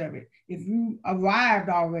advantage of it. If you arrived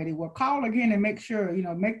already, well, call again and make sure,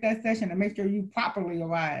 make that session and make sure you properly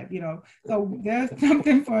arrive, So there's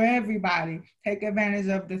something for everybody. Take advantage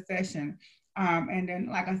of the session. And then,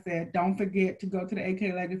 like I said, don't forget to go to the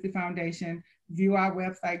AK Legacy Foundation, view our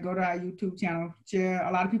website, go to our YouTube channel, share.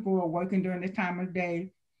 A lot of people are working during this time of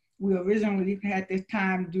day. We originally had this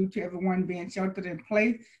time due to everyone being sheltered in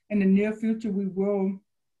place. In the near future, we will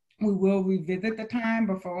revisit the time,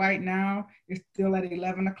 but for right now, it's still at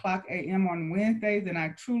 11 o'clock a.m. on Wednesdays, and I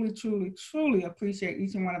truly, truly, truly appreciate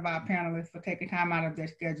each and one of our panelists for taking time out of their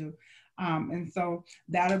schedule. And so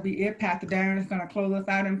that'll be it. Pastor Darren is going to close us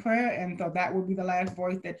out in prayer, and so that will be the last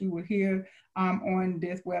voice that you will hear on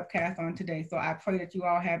this webcast on today. So I pray that you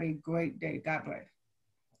all have a great day. God bless.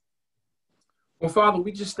 Well, Father,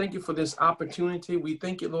 we just thank you for this opportunity. We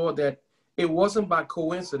thank you, Lord, that it wasn't by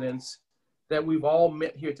coincidence that we've all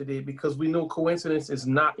met here today, because we know coincidence is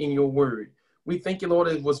not in your word. We thank you, Lord,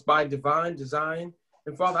 it was by divine design.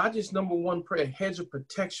 And Father, I just, number one, pray a hedge of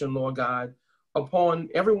protection, Lord God, upon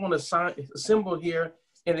everyone assembled here,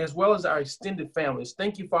 and as well as our extended families.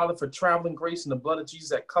 Thank you, Father, for traveling grace and the blood of Jesus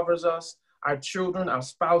that covers us, our children, our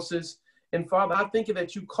spouses. And Father, I thank you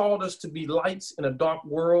that you called us to be lights in a dark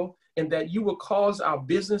world, and that you will cause our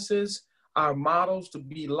businesses, our models to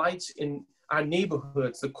be lights in our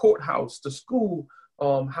neighborhoods, the courthouse, the school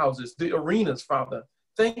houses, the arenas, Father.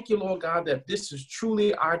 Thank you, Lord God, that this is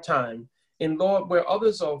truly our time. And Lord, where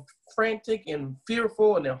others are frantic and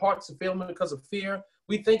fearful and their hearts are failing because of fear,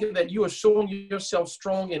 we thank you that you are showing yourself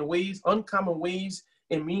strong in ways, uncommon ways,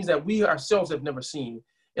 and means that we ourselves have never seen.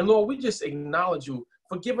 And Lord, we just acknowledge you.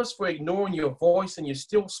 Forgive us for ignoring your voice and your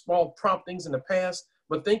still small promptings in the past,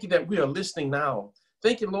 but thank you that we are listening now.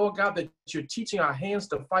 Thank you, Lord God, that you're teaching our hands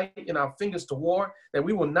to fight and our fingers to war, that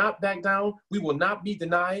we will not back down, we will not be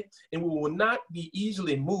denied, and we will not be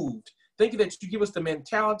easily moved. Thank you that you give us the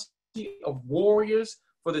mentality of warriors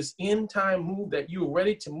for this end time move, that you are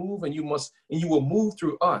ready to move, and you will move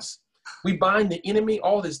through us. We bind the enemy,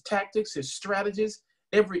 all his tactics, his strategies,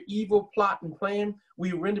 every evil plot and plan.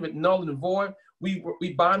 We render it null and void.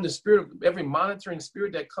 We bind the spirit of every monitoring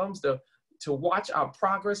spirit that comes to watch our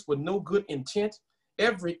progress with no good intent.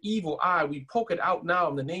 Every evil eye, we poke it out now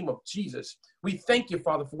in the name of Jesus. We thank you,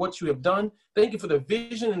 Father, for what you have done. Thank you for the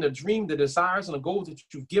vision and the dream, the desires and the goals that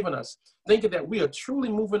you've given us. Thank you that we are truly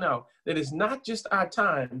moving out, that it's not just our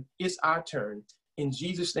time, it's our turn. In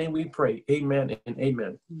Jesus' name we pray. Amen and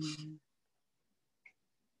amen. Mm-hmm.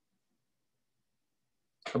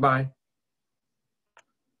 Bye-bye.